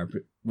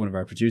 one of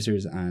our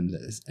producers and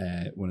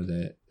one of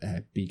the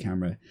B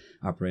camera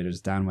operators,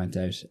 Dan, went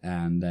out,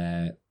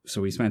 and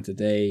so we spent a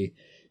day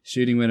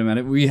shooting with him,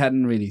 and we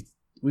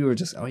were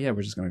just,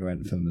 we're just going to go out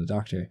and film The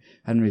Doctor.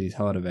 Hadn't really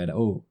thought about,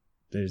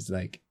 there's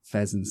like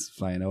pheasants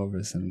flying over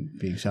us and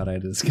being shot out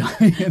of the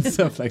sky and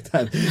stuff like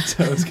that.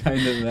 So it's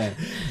kind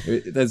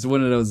of that's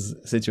one of those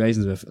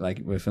situations with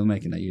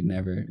filmmaking that you'd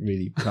never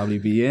really probably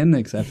be in,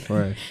 except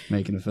for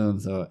making a film.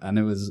 So, and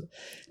it was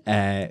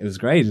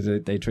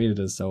great. They treated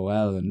us so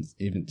well, and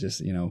even just,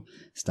 you know,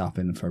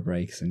 stopping for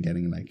breaks and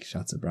getting like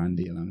shots of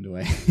brandy along the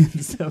way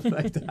and stuff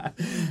like that.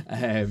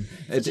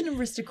 Such an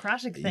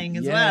aristocratic thing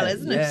as well,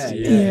 isn't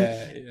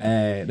it?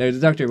 Yeah. Now the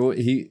Doctor,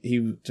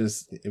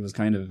 it was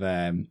kind of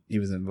he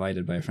was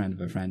invited by a friend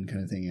of a friend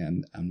kind of thing,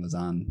 and was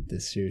on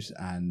this shoot,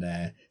 and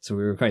so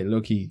we were quite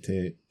lucky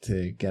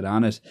to get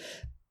on it.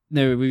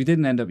 No, we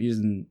didn't end up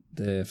using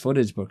the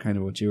footage, but kind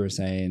of what you were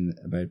saying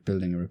about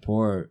building a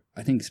rapport,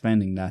 I think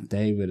spending that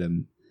day with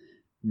him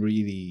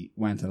really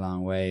went a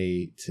long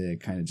way to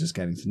kind of just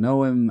getting to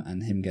know him,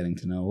 and him getting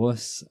to know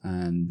us,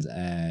 and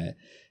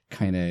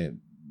kind of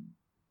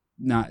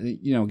not,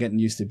 you know, getting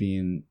used to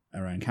being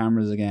around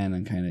cameras again,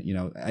 and kind of, you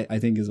know, I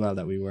think as well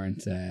that we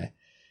weren't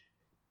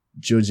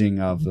judging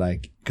of,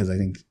 like, because I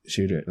think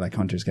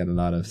hunters get a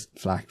lot of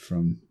flack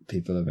from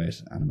people about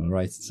animal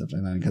rights and stuff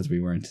like that, because we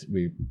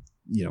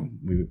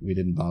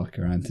didn't balk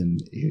or anything.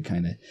 He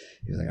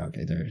was like,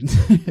 okay,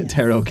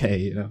 they're okay,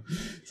 you know.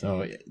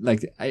 So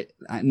like, I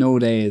no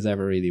day is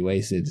ever really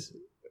wasted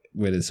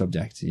with a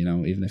subject, you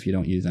know, even if you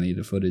don't use any of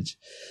the footage.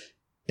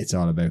 It's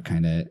all about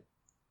kind of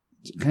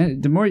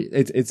the more,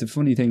 it's a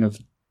funny thing of,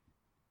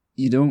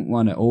 you don't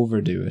want to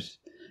overdo it.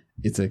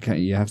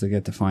 You have to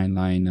get the fine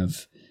line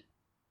of,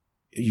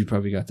 you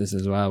probably got this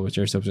as well with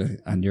your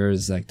subject and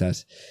yours, like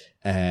that.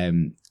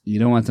 You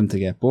don't want them to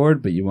get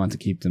bored, but you want to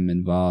keep them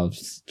involved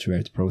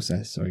throughout the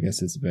process. So I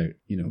guess it's about,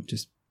 you know,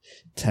 just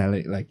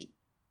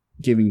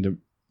giving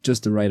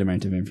just the right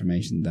amount of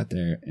information that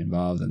they're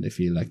involved and they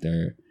feel like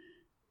they're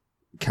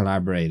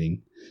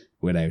collaborating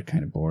without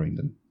kind of boring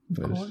them.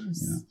 about Of it.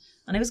 course. You know.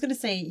 And I was going to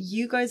say,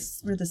 you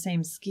guys were the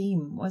same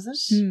scheme, was it?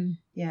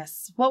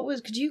 Yes.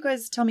 Could you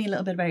guys tell me a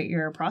little bit about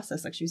your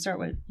process? Actually, start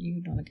with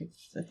you, Nolik,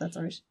 if that's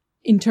all right.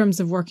 In terms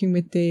of working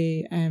with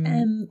the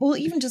Well,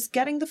 even just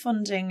getting the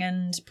funding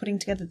and putting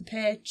together the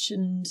pitch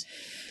and...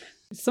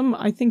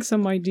 I think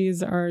some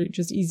ideas are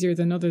just easier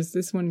than others.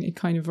 This one, it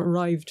kind of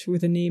arrived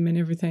with a name and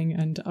everything,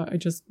 and I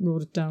just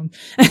wrote it down.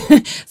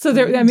 So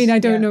there, I mean, I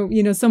don't know,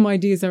 you know, some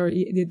ideas they're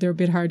a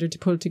bit harder to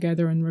pull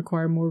together and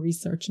require more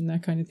research and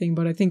that kind of thing.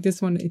 But I think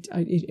this one, it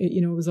you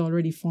know, was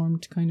already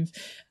formed kind of,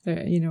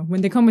 you know,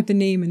 when they come with the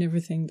name and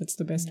everything, that's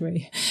the best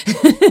way.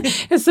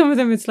 Some of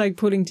them, it's like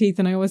pulling teeth.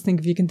 And I always think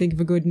if you can think of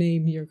a good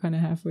name, you're kind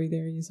of halfway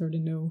there. You sort of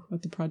know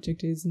what the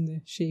project is and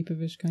the shape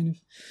of it kind of.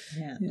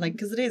 Yeah. Like,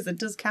 because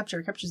it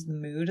captures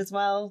the mood as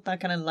well, that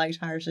kind of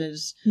light-hearted,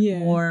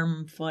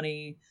 warm,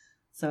 funny.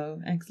 So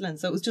excellent.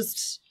 So it was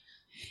just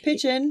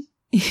pitch in,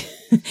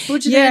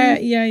 budget in.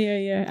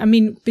 Yeah. I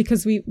mean,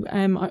 because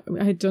I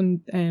had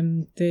done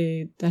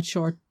that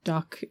short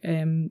doc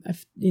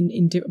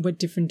with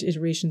different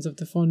iterations of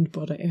the fund,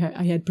 but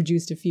I had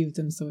produced a few of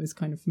them, so I was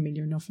kind of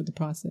familiar enough with the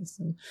process.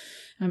 So,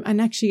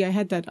 and actually, I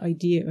had that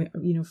idea,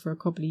 you know, for a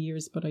couple of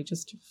years, but I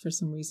just for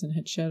some reason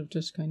had shelved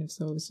it, kind of.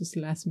 So it was just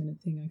a last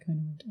minute thing. I kind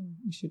of went, oh,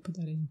 we should put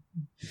that in.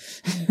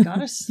 You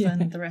got it,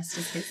 and the rest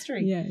is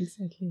history. Yeah,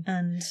 exactly.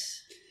 And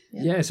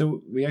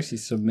so we actually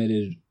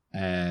submitted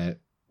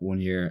 1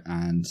 year,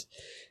 and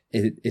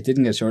it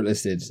didn't get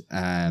shortlisted,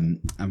 and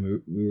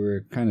we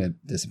were kind of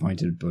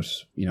disappointed, but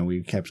you know,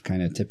 we kept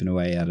kind of tipping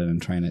away at it and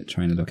trying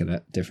to look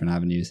at different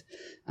avenues,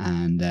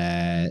 and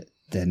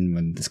then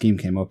when the scheme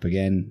came up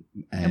again,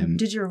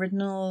 did your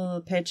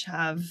original pitch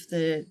have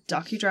the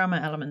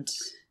docudrama element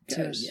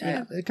to it?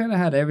 Yeah, it kind of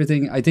had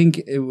everything. I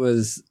think it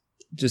was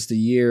just a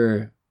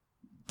year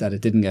that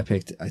it didn't get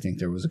picked. I think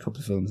there was a couple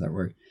of films that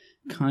were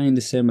kind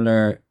of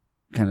similar,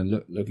 kind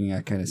of looking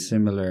at kind of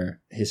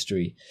similar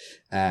history,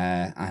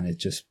 and it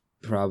just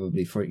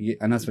probably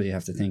and that's what you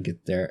have to think.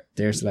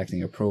 They're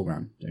selecting a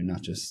program. They're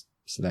not just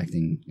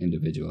selecting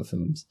individual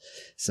films.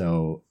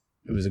 So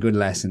it was a good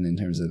lesson in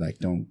terms of like,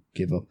 don't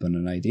give up on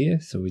an idea.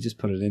 So we just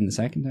put it in the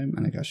second time,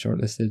 and it got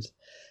shortlisted,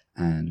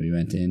 and we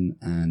went in,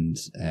 and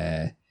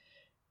the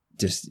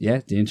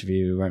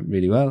interview went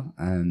really well,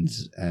 and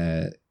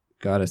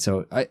got it.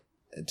 So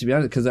to be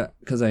honest,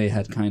 because I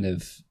had kind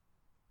of,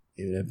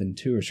 it would have been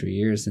 2 or 3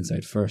 years since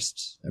I'd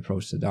first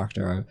approached the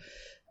doctor.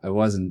 I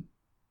wasn't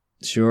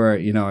sure,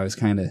 you know,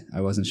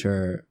 I wasn't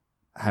sure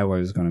how I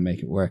was going to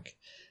make it work,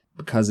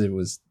 because it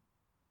was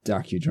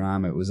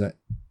docudrama. It was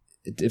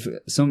if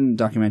some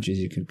documentaries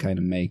you could kind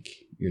of make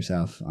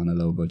yourself on a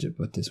low budget,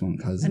 but this one,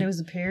 and it was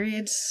a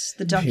period.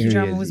 The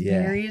docudrama was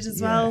period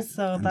as well,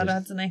 so and that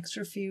adds an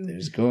extra few.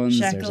 There's guns,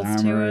 there's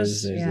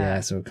armors,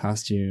 so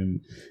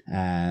costume.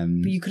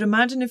 But you could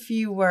imagine if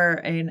you were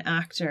an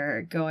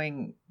actor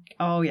going,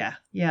 oh yeah,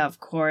 of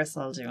course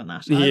I'll do on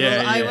that.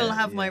 I will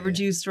have my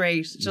reduced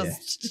rate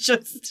just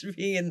to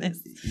be in this.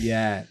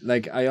 Yeah,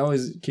 like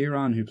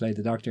Kieran, who played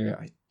the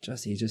doctor,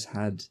 he just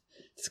had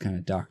this kind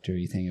of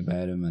doctor-y thing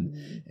about him,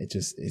 and it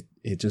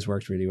just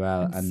worked really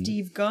well. And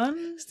Steve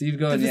Gunn, the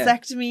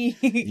vasectomy,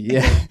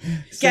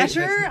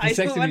 getter,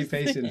 vasectomy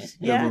patient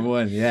number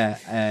one.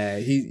 Yeah,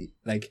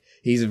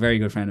 he's a very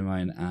good friend of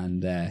mine,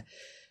 and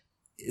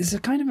it's a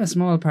kind of a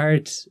small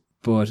part,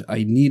 but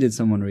I needed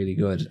someone really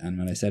good, and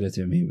when I said it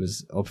to him, he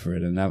was up for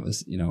it, and that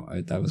was, you know,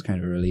 that was kind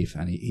of a relief.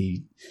 And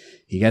he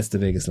gets the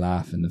biggest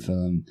laugh in the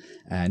film.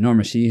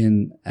 Norma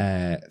Sheehan,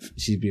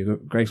 she'd be a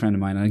great friend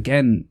of mine, and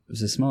again, it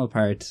was a small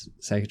part,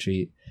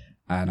 secretary,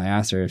 and I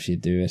asked her if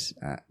she'd do it.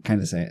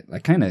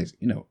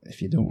 You know,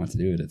 if you don't want to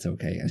do it, it's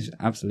okay. And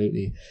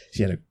absolutely,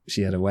 she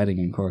had a wedding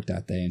in Cork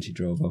that day, and she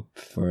drove up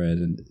for it,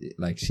 and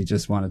like, she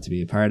just wanted to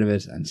be a part of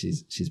it, and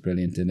she's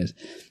brilliant in it.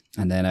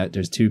 And then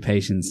there's 2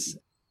 patients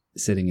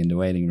sitting in the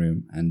waiting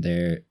room, and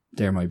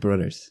they're my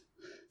brothers.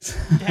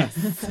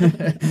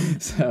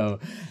 So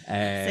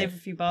save a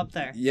few bob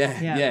there.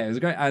 Yeah, it was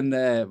great. And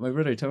my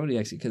brother Tony,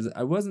 actually, because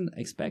I wasn't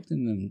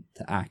expecting them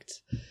to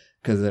act,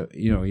 because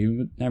you know, you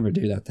would never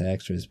do that to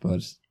extras,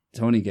 but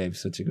Tony gave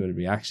such a good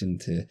reaction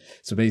to.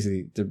 So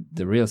basically,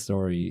 the real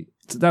story.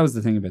 So that was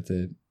the thing about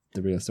the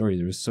real story.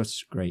 There was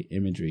such great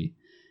imagery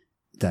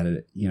that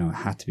it, you know,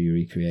 had to be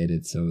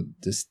recreated. So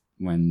just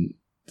when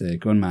the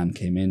gunman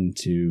came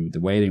into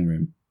the waiting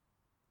room,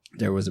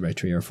 there was about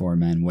 3 or 4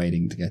 men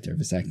waiting to get their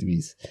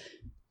vasectomies,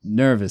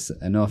 nervous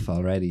enough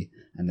already,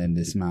 and then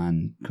this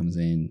man comes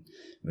in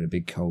with a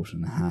big coat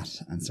and a hat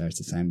and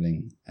starts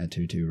assembling a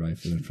 2.2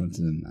 rifle in front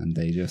of them, and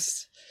he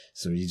just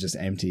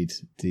emptied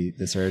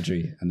the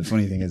surgery. And the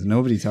funny thing is,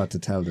 nobody thought to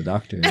tell the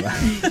doctor.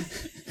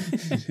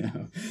 You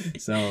know?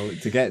 So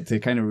to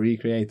kind of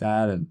recreate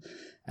that, and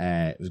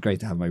it was great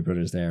to have my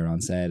brothers there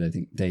on set. I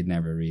think they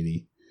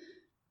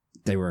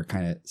were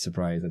kind of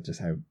surprised at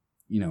just how,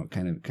 you know,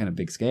 kind of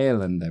big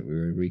scale, and that we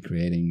were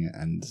recreating,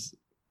 and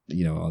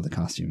you know, all the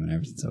costume and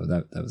everything. So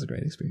that was a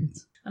great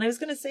experience. And I was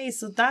going to say,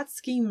 so that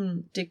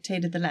scheme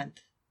dictated the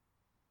length.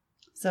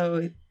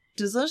 So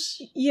Does it?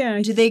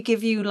 Yeah. Do they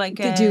give you like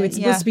They do. It's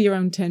supposed to be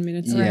around 10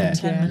 minutes. Yeah. Around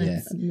 10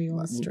 minutes. And we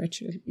all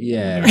stretch it.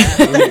 Yeah.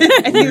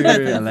 I think You're that's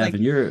 11. like-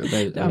 You're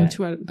about... I'm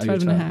 12 Oh, you're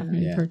and a half, 12,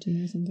 maybe yeah.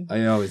 13 or something.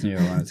 I always knew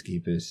I wanted to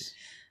keep it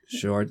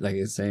short. Like,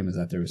 it's the same as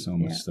that. There was so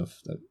much Yeah.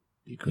 stuff that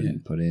you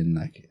couldn't put in.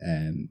 Like,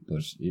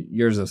 but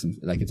yours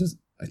doesn't... Like, it does...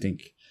 I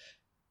think...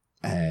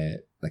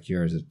 like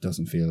yours, it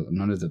doesn't feel...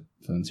 None of the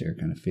films here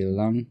kind of feel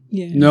long.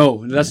 Yeah.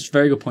 No, that's a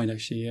very good point,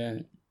 actually. Yeah,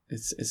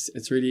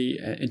 it's really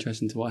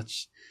interesting to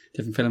watch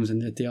different films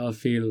and that they all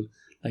feel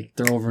like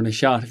they're over in a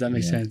shot, if that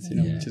makes Yeah. sense, you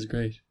know, Yeah. which is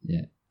great.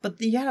 Yeah.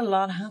 But a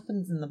lot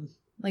happens in them.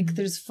 Like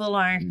there's full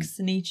arcs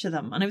in each of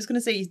them. And I was going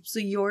to say, so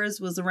yours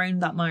was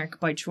around that mark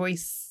by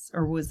choice,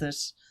 or was it?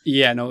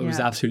 Yeah, no, it was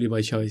Yeah. absolutely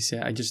by choice.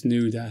 Yeah, I just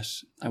knew that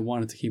I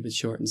wanted to keep it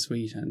short and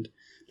sweet, and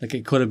like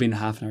it could have been a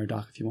half an hour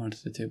doc if you wanted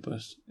it to,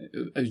 but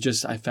it was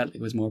just I felt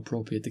it was more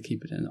appropriate to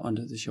keep it in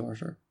under the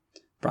shorter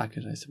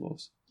bracket, I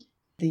suppose.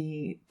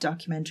 The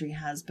documentary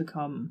has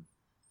become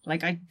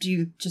like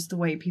just the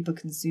way people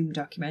consume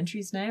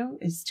documentaries now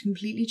is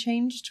completely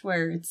changed,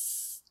 where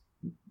it's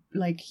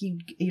like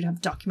you'd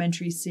have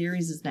documentary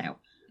series now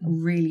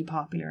really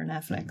popular on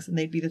Netflix, and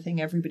they'd be the thing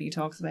everybody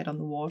talks about on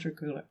the water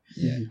cooler.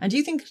 Yeah. And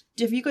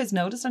have you guys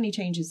noticed any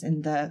changes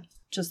in the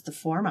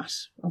format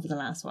over the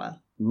last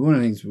while? One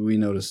of the things we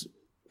noticed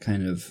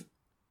kind of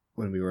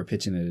when we were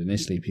pitching it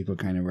initially, people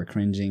kind of were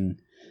cringing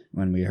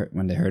when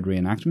they heard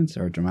reenactments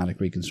or dramatic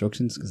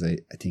reconstructions, because I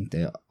think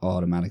they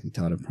automatically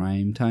thought of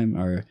prime time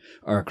or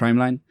Crime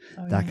Line,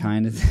 that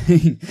kind of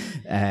thing.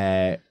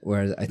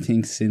 Whereas I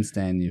think since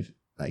then you've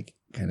like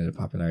kind of the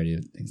popularity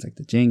of things like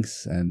the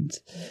Jinx and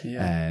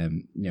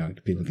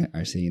people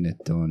are seeing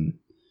it done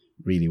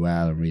really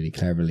well and really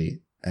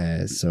cleverly.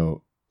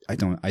 So I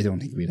don't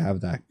think we'd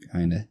have that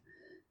kind of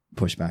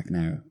pushback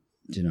now,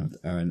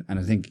 and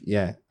I think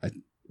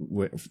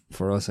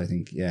for us, I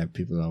think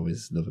people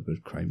always love a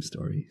good crime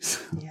story. So.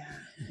 Yeah,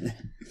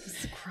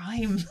 it's a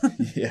crime.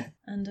 Yeah.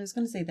 And I was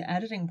going to say the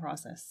editing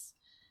process.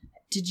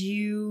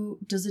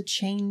 Does it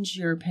change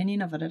your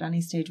opinion of it at any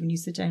stage when you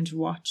sit down to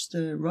watch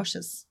the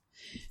rushes?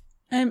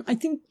 I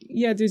think,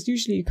 there's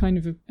usually kind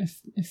of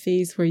a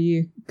phase where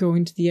you go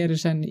into the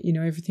edit and,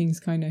 everything's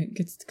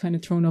gets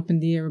thrown up in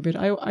the air a bit.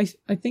 I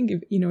think,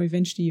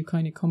 eventually you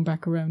kind of come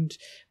back around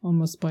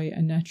almost by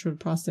a natural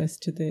process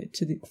to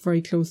the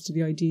very close to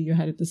the idea you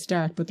had at the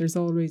start. But there's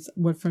always,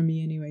 well, for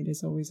me anyway,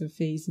 there's always a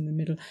phase in the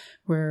middle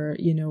where,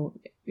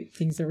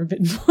 things are a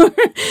bit more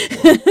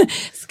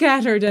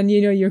scattered and,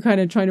 you're kind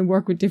of trying to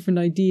work with different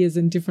ideas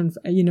and different,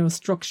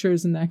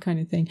 structures and that kind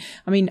of thing.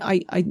 I mean,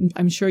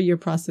 I'm sure your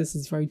process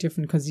is very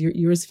different because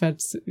yours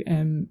felt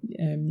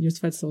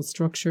so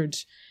structured.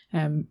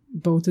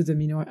 Both of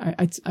them,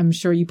 I'm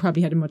sure you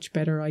probably had a much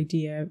better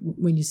idea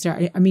when you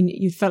started. I mean,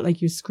 you felt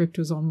like your script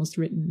was almost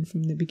written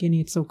from the beginning.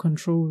 It's so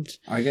controlled.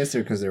 I guess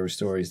because there were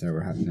stories that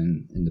were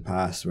happening in the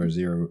past, whereas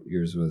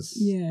yours was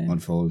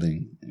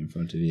unfolding in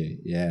front of you.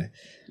 Yeah.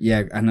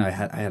 And I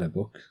had a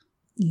book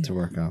to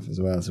work off as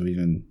well. So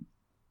even,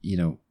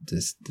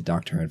 the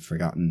doctor had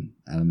forgotten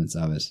elements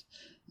of it.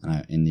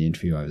 And in the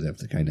interview, I was able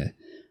to kind of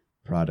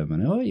prod him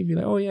and you'd be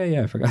like,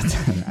 I forgot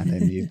that. And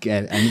then you'd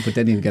get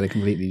a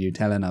completely new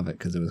telling of it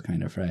because it was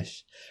kind of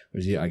fresh.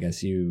 Whereas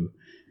it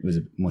was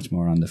much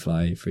more on the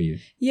fly for you.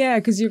 Yeah,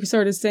 because you're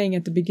sort of saying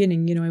at the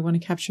beginning, I want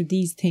to capture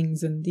these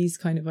things and these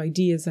kind of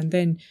ideas, and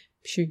then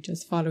you're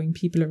just following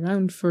people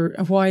around for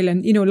a while,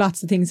 and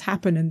lots of things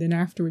happen, and then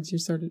afterwards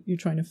you're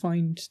trying to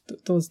find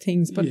those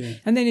things, but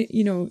and then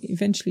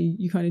eventually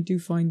you kind of do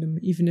find them,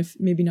 even if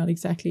maybe not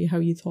exactly how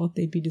you thought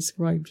they'd be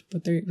described,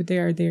 but they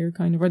are there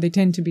kind of, or they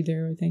tend to be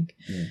there, I think.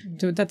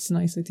 So that's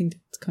nice. I think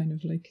that's kind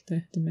of like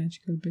the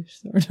magical bit,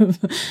 sort of.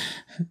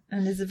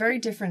 And is it very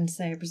different,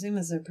 say, I presume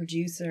as a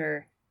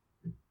producer,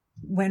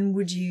 when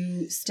would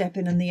you step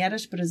in on the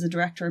edit? But as a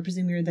director, I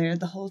presume you're there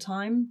the whole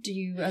time.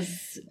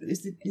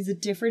 Is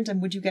it different?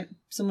 And would you get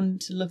someone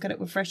to look at it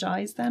with fresh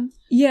eyes then?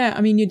 Yeah,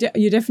 I mean, you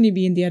definitely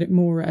be in the edit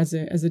more as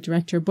a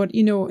director. But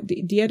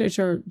the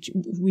editor,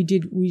 we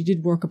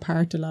did work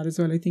apart a lot as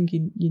well. I think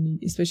you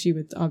need, especially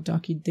with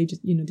Obdoc, they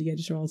just the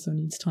editor also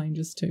needs time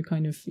just to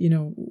kind of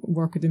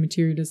work with the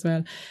material as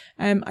well.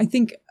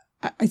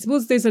 I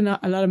suppose there's a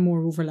lot of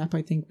more overlap,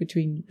 I think,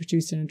 between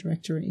producer and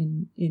director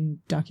in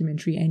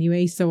documentary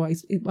anyway. So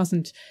it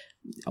wasn't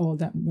all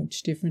that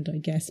much different, I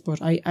guess. But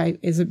I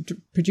as a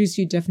producer,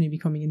 you'd definitely be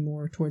coming in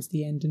more towards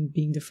the end and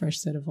being the fresh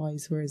set of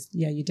eyes. Whereas,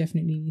 you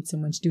definitely need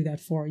someone to do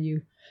that for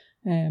you.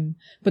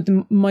 But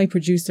my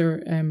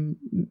producer,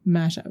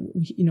 Matt,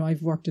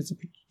 I've worked as a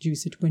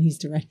producer when he's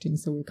directing,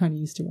 so we're kind of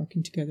used to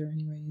working together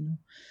anyway,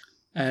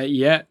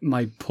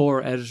 My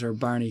poor editor,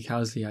 Barney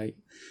Cowsley,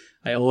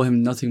 I owe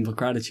him nothing but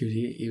gratitude.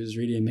 He was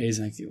really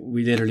amazing. Like,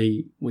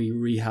 we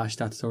rehashed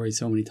that story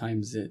so many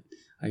times that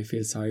I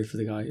feel sorry for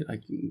the guy.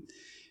 Like,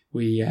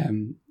 we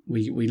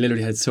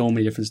literally had so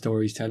many different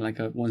stories telling.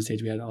 Like, at one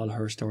stage we had all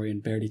her story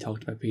and barely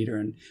talked about Peter,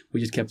 and we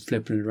just kept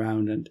flipping it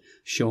around and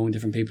showing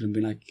different people and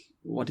being like,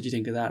 what did you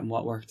think of that and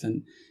what worked?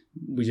 And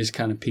we just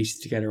kind of pieced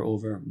it together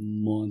over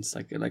months.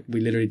 Like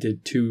we literally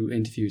did 2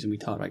 interviews and we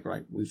thought like,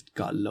 right, we've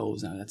got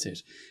loads now, that's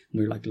it. And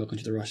we were like looking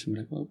to the rush and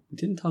we're like, well, we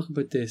didn't talk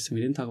about this and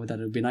we didn't talk about that.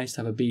 It would be nice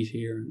to have a beat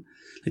here, and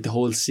like the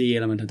whole sea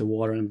element of the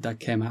water, and that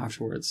came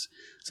afterwards.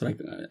 So like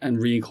and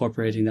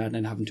reincorporating that and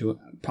then having to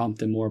prompt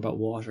them more about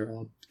water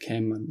all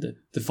came on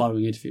the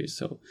following interviews.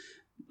 So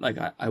like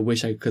I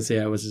wish I could say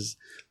I was as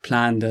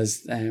planned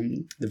as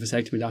the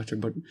vasectomy doctor,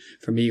 but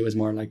for me it was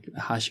more like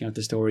hashing out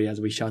the story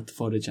as we shot the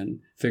footage and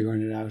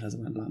figuring it out as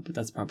it went along. But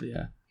that's probably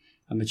a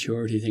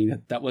maturity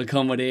thing that will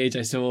come with age,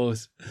 I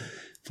suppose.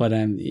 But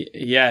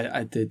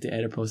the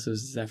edit process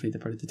is definitely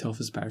probably the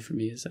toughest part for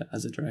me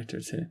as a director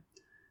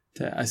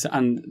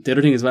and the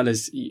other thing as well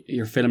is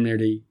your film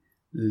nearly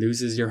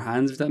loses your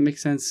hands, if that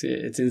makes sense.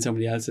 It's in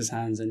somebody else's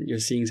hands and you're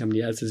seeing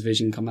somebody else's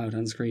vision come out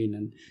on screen,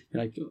 and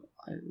you're like,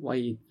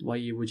 why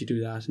would you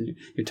do that? And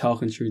you're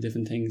talking through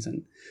different things,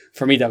 and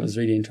for me that was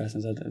really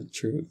interesting, that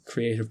true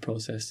creative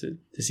process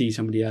to see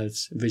somebody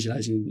else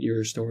visualizing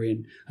your story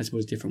in, I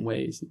suppose, different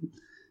ways. And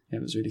yeah,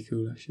 it was really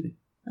cool actually.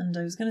 And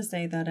I was going to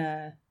say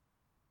that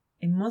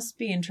it must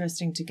be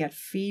interesting to get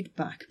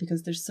feedback,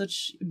 because there's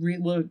such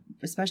real,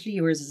 especially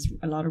yours is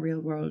a lot of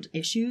real world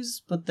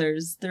issues, but there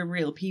are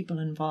real people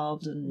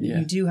involved, and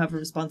you do have a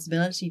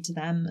responsibility to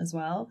them as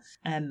well.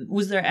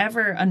 Was there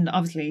ever, and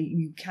obviously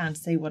you can't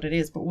say what it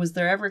is, but was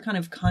there ever kind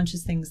of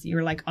conscious things that you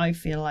were like, I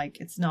feel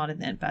like it's not in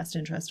the best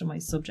interest of my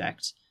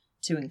subject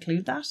to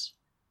include that?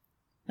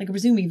 Like I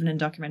presume even in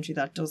documentary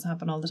that does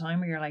happen all the time,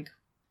 where you're like,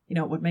 you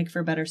know, it would make for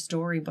a better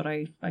story, but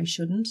I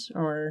shouldn't,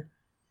 or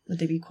would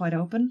they be quite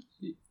open?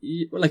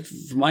 Like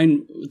for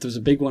mine, there was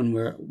a big one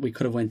where we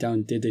could have went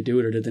down, did they do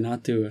it or did they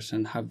not do it,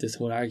 and have this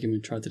whole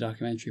argument throughout the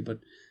documentary, but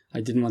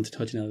I didn't want to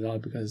touch on it at all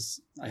because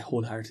I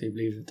wholeheartedly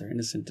believe that they're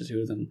innocent, the 2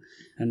 of them.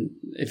 And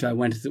if I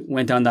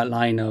went down that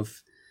line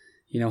of,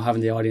 you know,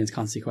 having the audience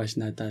constantly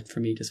question that for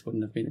me just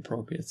wouldn't have been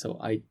appropriate. So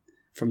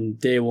from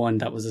day one,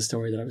 that was a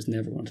story that I was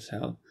never going to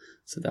tell.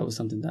 So that was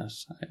something that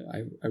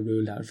I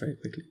ruled out very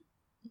quickly.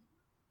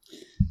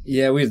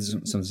 Yeah, we had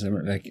some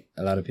similar, like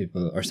a lot of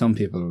people, or some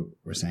people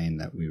were saying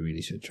that we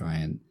really should try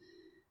and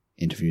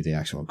interview the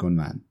actual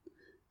gunman.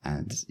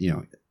 And, you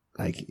know,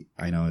 like,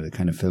 I know the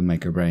kind of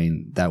filmmaker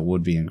brain, that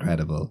would be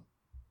incredible,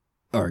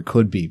 or it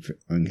could be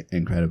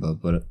incredible,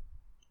 but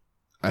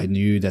I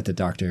knew that the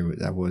doctor,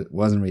 that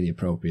wasn't really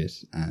appropriate,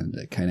 and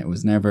it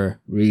was never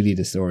really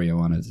the story I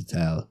wanted to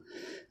tell.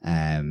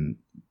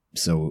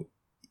 So,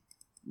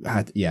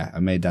 I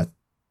made that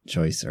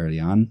choice early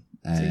on.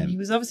 So he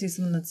was obviously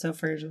someone that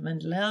suffered with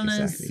mental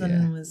illness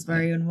and was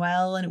very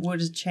unwell, and it would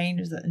have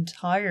changed the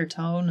entire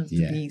tone of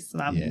the piece. So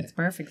that makes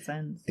perfect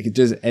sense.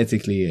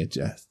 It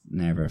just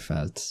never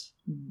felt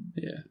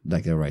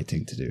like the right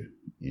thing to do,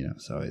 you know.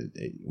 So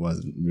it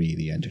wasn't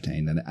really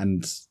entertained,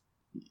 and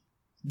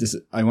this,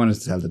 I wanted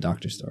to tell the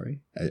doctor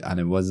story,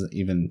 and it wasn't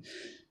even.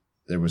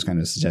 There was kind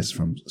of a suggestion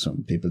from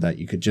some people that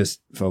you could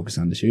just focus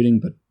on the shooting,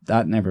 but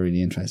that never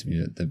really interested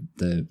me.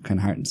 The kind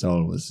of heart and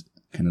soul was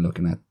kind of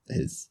looking at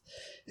his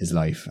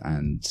life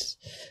and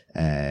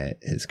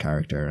his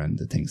character and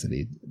the things that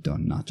he'd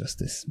done, not just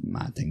this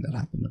mad thing that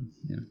happened to him,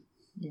 you know.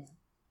 Yeah.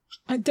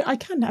 I'm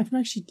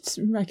actually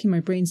racking my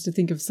brains to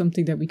think of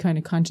something that we kind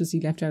of consciously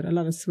left out. A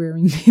lot of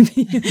swearing,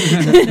 maybe.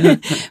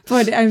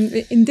 But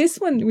in this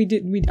one, we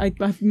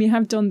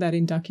have done that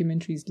in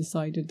documentaries.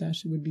 Decided that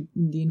it would be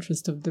in the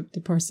interest of the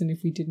person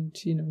if we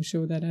didn't, you know,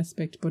 show that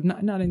aspect. But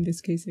not in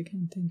this case. I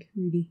can't think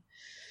really.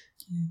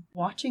 Yeah.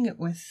 Watching it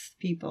with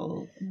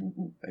people,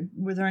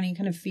 were there any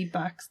kind of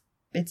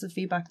bits of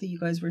feedback that you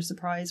guys were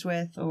surprised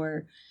with,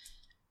 or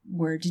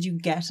did you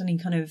get any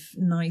kind of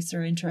nice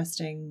or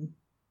interesting,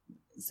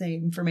 say,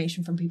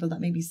 information from people that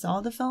maybe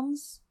saw the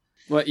films?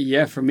 Well,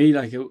 yeah, for me,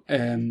 like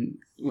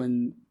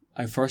when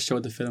I first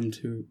showed the film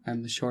to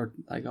the short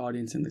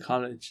audience in the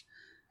college,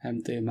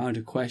 the amount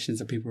of questions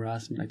that people were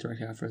asking me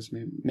directly afterwards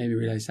made me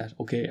realize that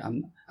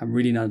I'm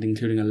really not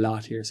including a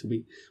lot here. So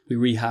we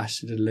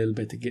rehashed it a little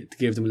bit to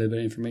give them a little bit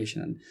of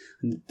information,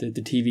 and the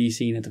TV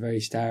scene at the very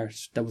start,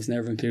 that was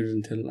never included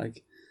until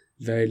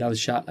that was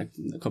shot a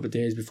couple of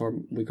days before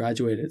we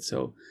graduated.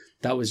 So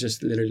that was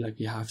just literally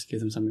you have to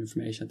give them some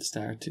information at the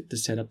start to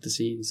set up the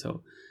scene.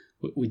 So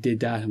we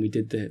did that, and we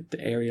did the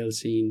aerial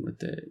scene with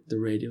the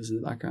radios in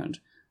the background.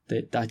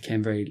 That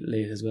came very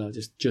late as well,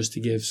 just to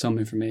give some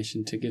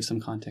information, to give some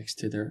context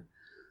to their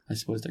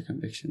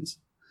convictions.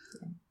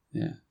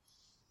 Yeah.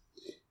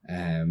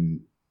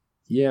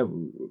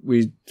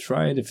 We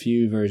tried a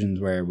few versions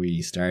where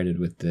we started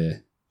with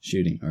the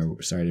shooting, or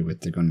started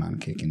with the gunman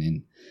kicking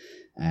in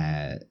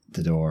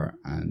the door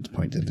and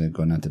pointed the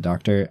gun at the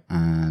doctor,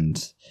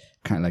 and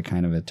kind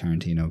of a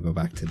Tarantino, go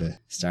back to the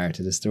start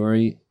of the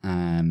story.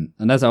 And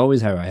that's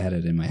always how I had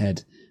it in my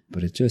head,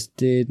 but it just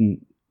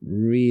didn't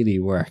really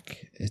work.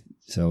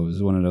 So it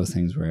was one of those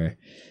things where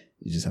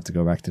you just have to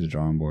go back to the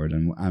drawing board,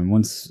 and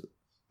once,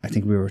 I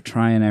think we were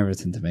trying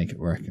everything to make it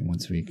work, and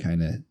once we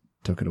kind of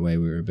took it away,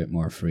 we were a bit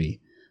more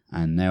free,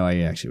 and now I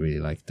actually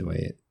really like the way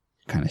it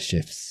kind of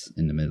shifts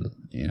in the middle,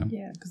 you know.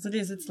 Yeah, because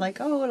it's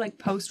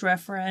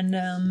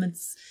post-referendum,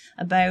 it's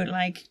about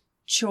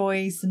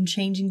choice and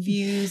changing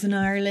views in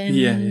Ireland.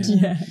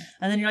 Yeah.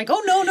 And then you're like,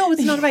 oh no,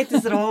 it's not about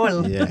this at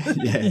all.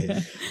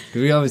 yeah.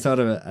 We always thought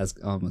of it as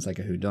almost like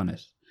a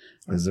whodunit.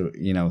 Because,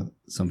 you know,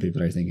 some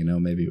people are thinking, oh,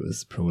 maybe it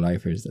was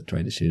pro-lifers that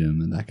tried to shoot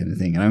him and that kind of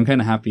thing. And I'm kind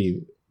of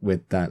happy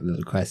with that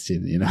little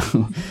question, you know,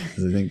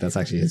 because I think that's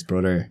actually his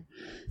brother,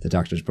 the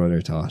doctor's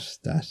brother, thought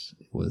that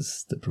it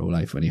was the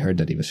pro-life. When he heard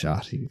that he was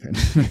shot, he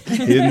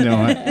didn't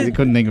know, he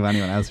couldn't think of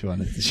anyone else who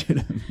wanted to shoot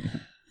him. You know?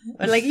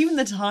 But like even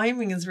the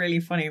timing is really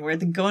funny, where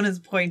the gun is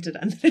pointed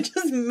and it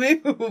just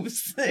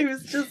moves. It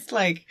was just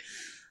like.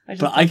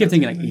 I kept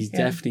thinking like he's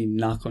definitely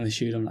not going to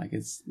shoot him. Like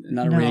it's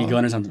not a real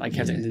gun or something. I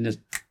kept thinking just.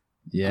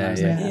 Yeah.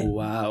 Like, oh,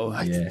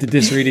 wow. Yeah. Did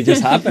this really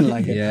just happen?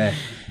 Like, yeah.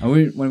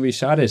 And when we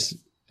shot it,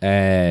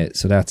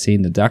 so that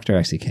scene, the doctor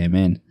actually came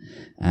in,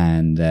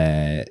 and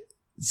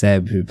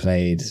Zeb, who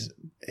played,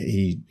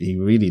 he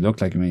really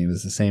looked like him. He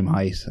was the same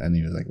height, and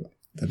he was like,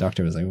 the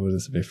doctor was like, oh,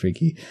 this is a bit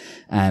freaky.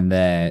 And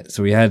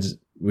so we had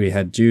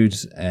Jude,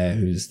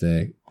 who's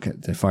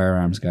the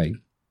firearms guy,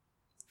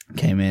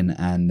 came in,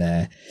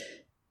 and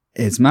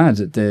it's mad.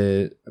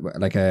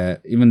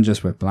 Even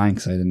just with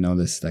blanks, I didn't know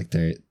this. Like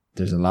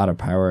there's a lot of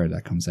power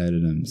that comes out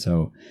of them.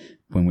 So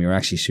when we were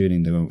actually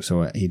shooting,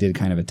 so he did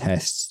kind of a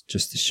test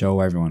just to show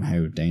everyone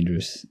how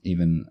dangerous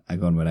even a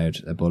gun without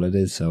a bullet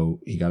is. So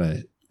he got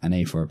an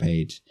A4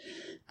 page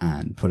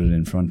and put it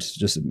in front,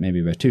 just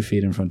maybe about 2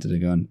 feet in front of the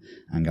gun,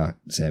 and got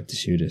Zeb to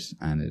shoot it.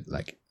 And it,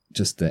 like,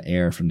 just the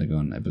air from the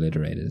gun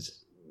obliterated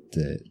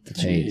the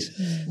page.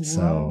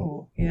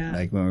 So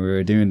like when we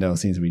were doing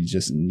those scenes, we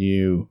just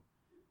knew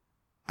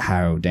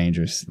how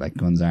dangerous like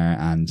guns are,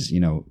 and you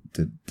know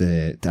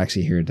to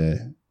actually hear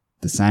the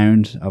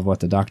sound of what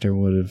the doctor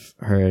would have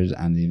heard,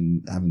 and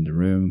even having the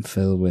room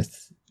fill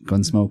with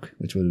gun smoke,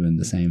 which would have been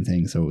the same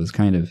thing. So it was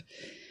kind of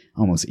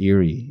almost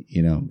eerie,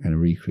 you know, kind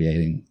of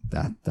recreating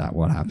that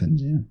what happened.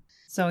 Yeah.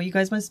 So you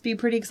guys must be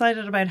pretty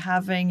excited about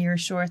having your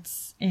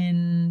shorts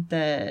in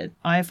the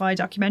IFI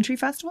Documentary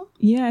Festival.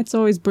 Yeah, it's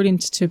always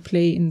brilliant to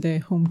play in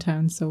the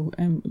hometown. So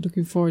I'm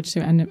looking forward to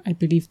it. And I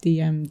believe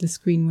the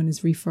screen one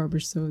is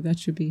refurbished, so that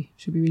should be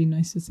really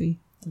nice to see.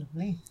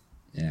 Lovely.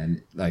 Yeah,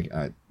 and like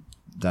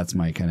that's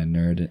my kind of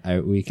nerd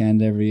out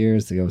weekend every year,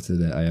 is to go to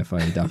the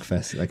IFI Doc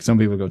Fest. Like some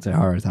people go to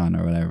Horathon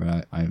or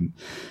whatever. I'm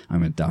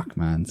a doc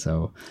man,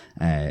 so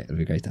it'll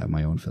be great to have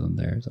my own film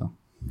there as well.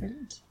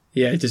 Brilliant.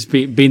 Yeah, just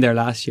being there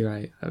last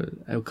year,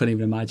 I couldn't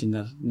even imagine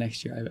that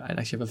next year I'd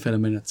actually have a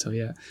film in it. So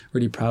yeah,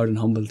 really proud and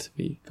humbled to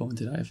be going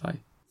to the IFI.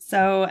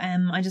 So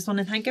I just want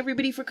to thank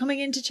everybody for coming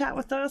in to chat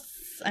with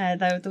us.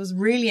 That was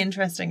really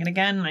interesting. And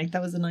again, like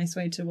that was a nice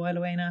way to while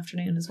away an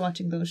afternoon, is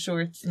watching those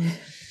shorts. And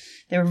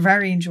they were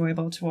very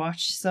enjoyable to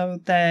watch.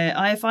 So the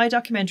IFI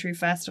Documentary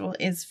Festival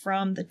is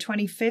from the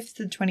 25th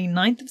to the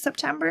 29th of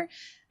September.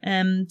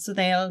 So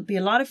there'll be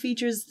a lot of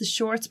features. The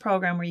shorts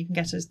program where you can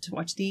get to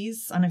watch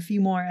these, and a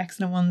few more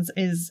excellent ones,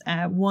 is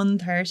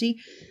 1:30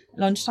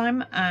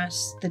 lunchtime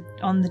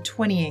on the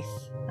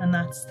 28th, and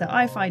that's the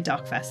IFI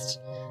Doc Fest.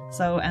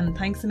 So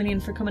thanks a million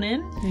for coming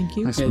in. Thank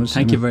you.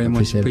 Thank you very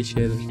much.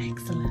 Appreciate it.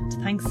 Excellent.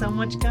 Thanks so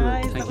much,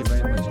 guys. Cool. Thank you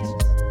very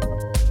much.